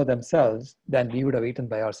to grow themselves than we would have eaten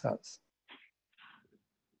by ourselves.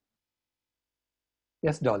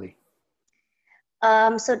 Yes, Dolly.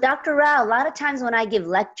 So Dr. Rao, a lot of times when I give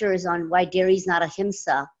lectures on why dairy is not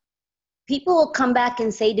ahimsa, people will come back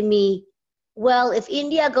and say to me, well, if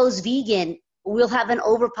India goes vegan, we'll have an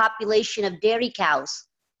overpopulation of dairy cows.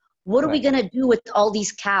 What are we going to do with all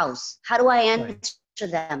these cows? How do I answer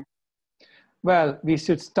them? Well, we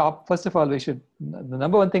should stop. First of all, the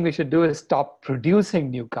number one thing we should do is stop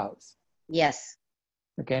producing new cows. Yes.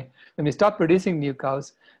 Okay. When we stop producing new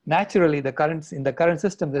cows, naturally in the current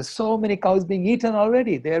system, there's so many cows being eaten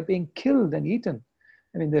already. They are being killed and eaten.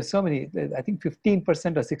 I mean, there's so many. I think 15%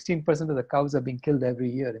 or 16% of the cows are being killed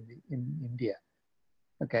every year in India.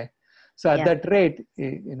 Okay. So at that rate,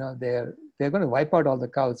 they're going to wipe out all the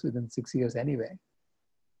cows within 6 years anyway.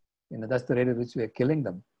 That's the rate at which we are killing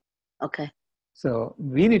them. Okay. So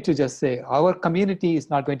we need to just say our community is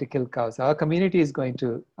not going to kill cows. Our community is going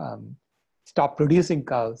to stop producing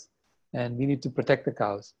cows, and we need to protect the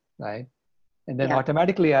cows, right? And then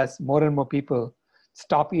automatically, as more and more people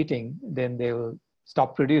stop eating, then they will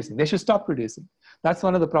stop producing. They should stop producing. That's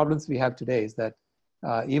one of the problems we have today, is that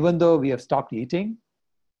even though we have stopped eating,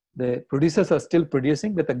 the producers are still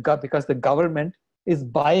producing because the government is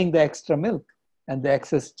buying the extra milk and the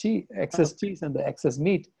excess cheese and the excess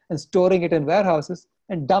meat and storing it in warehouses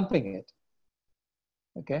and dumping it.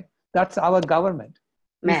 Okay, that's our government.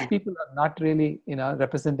 These people are not really,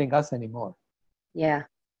 representing us anymore. Yeah.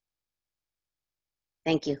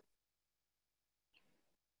 Thank you.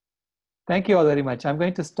 Thank you all very much. I'm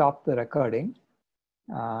going to stop the recording.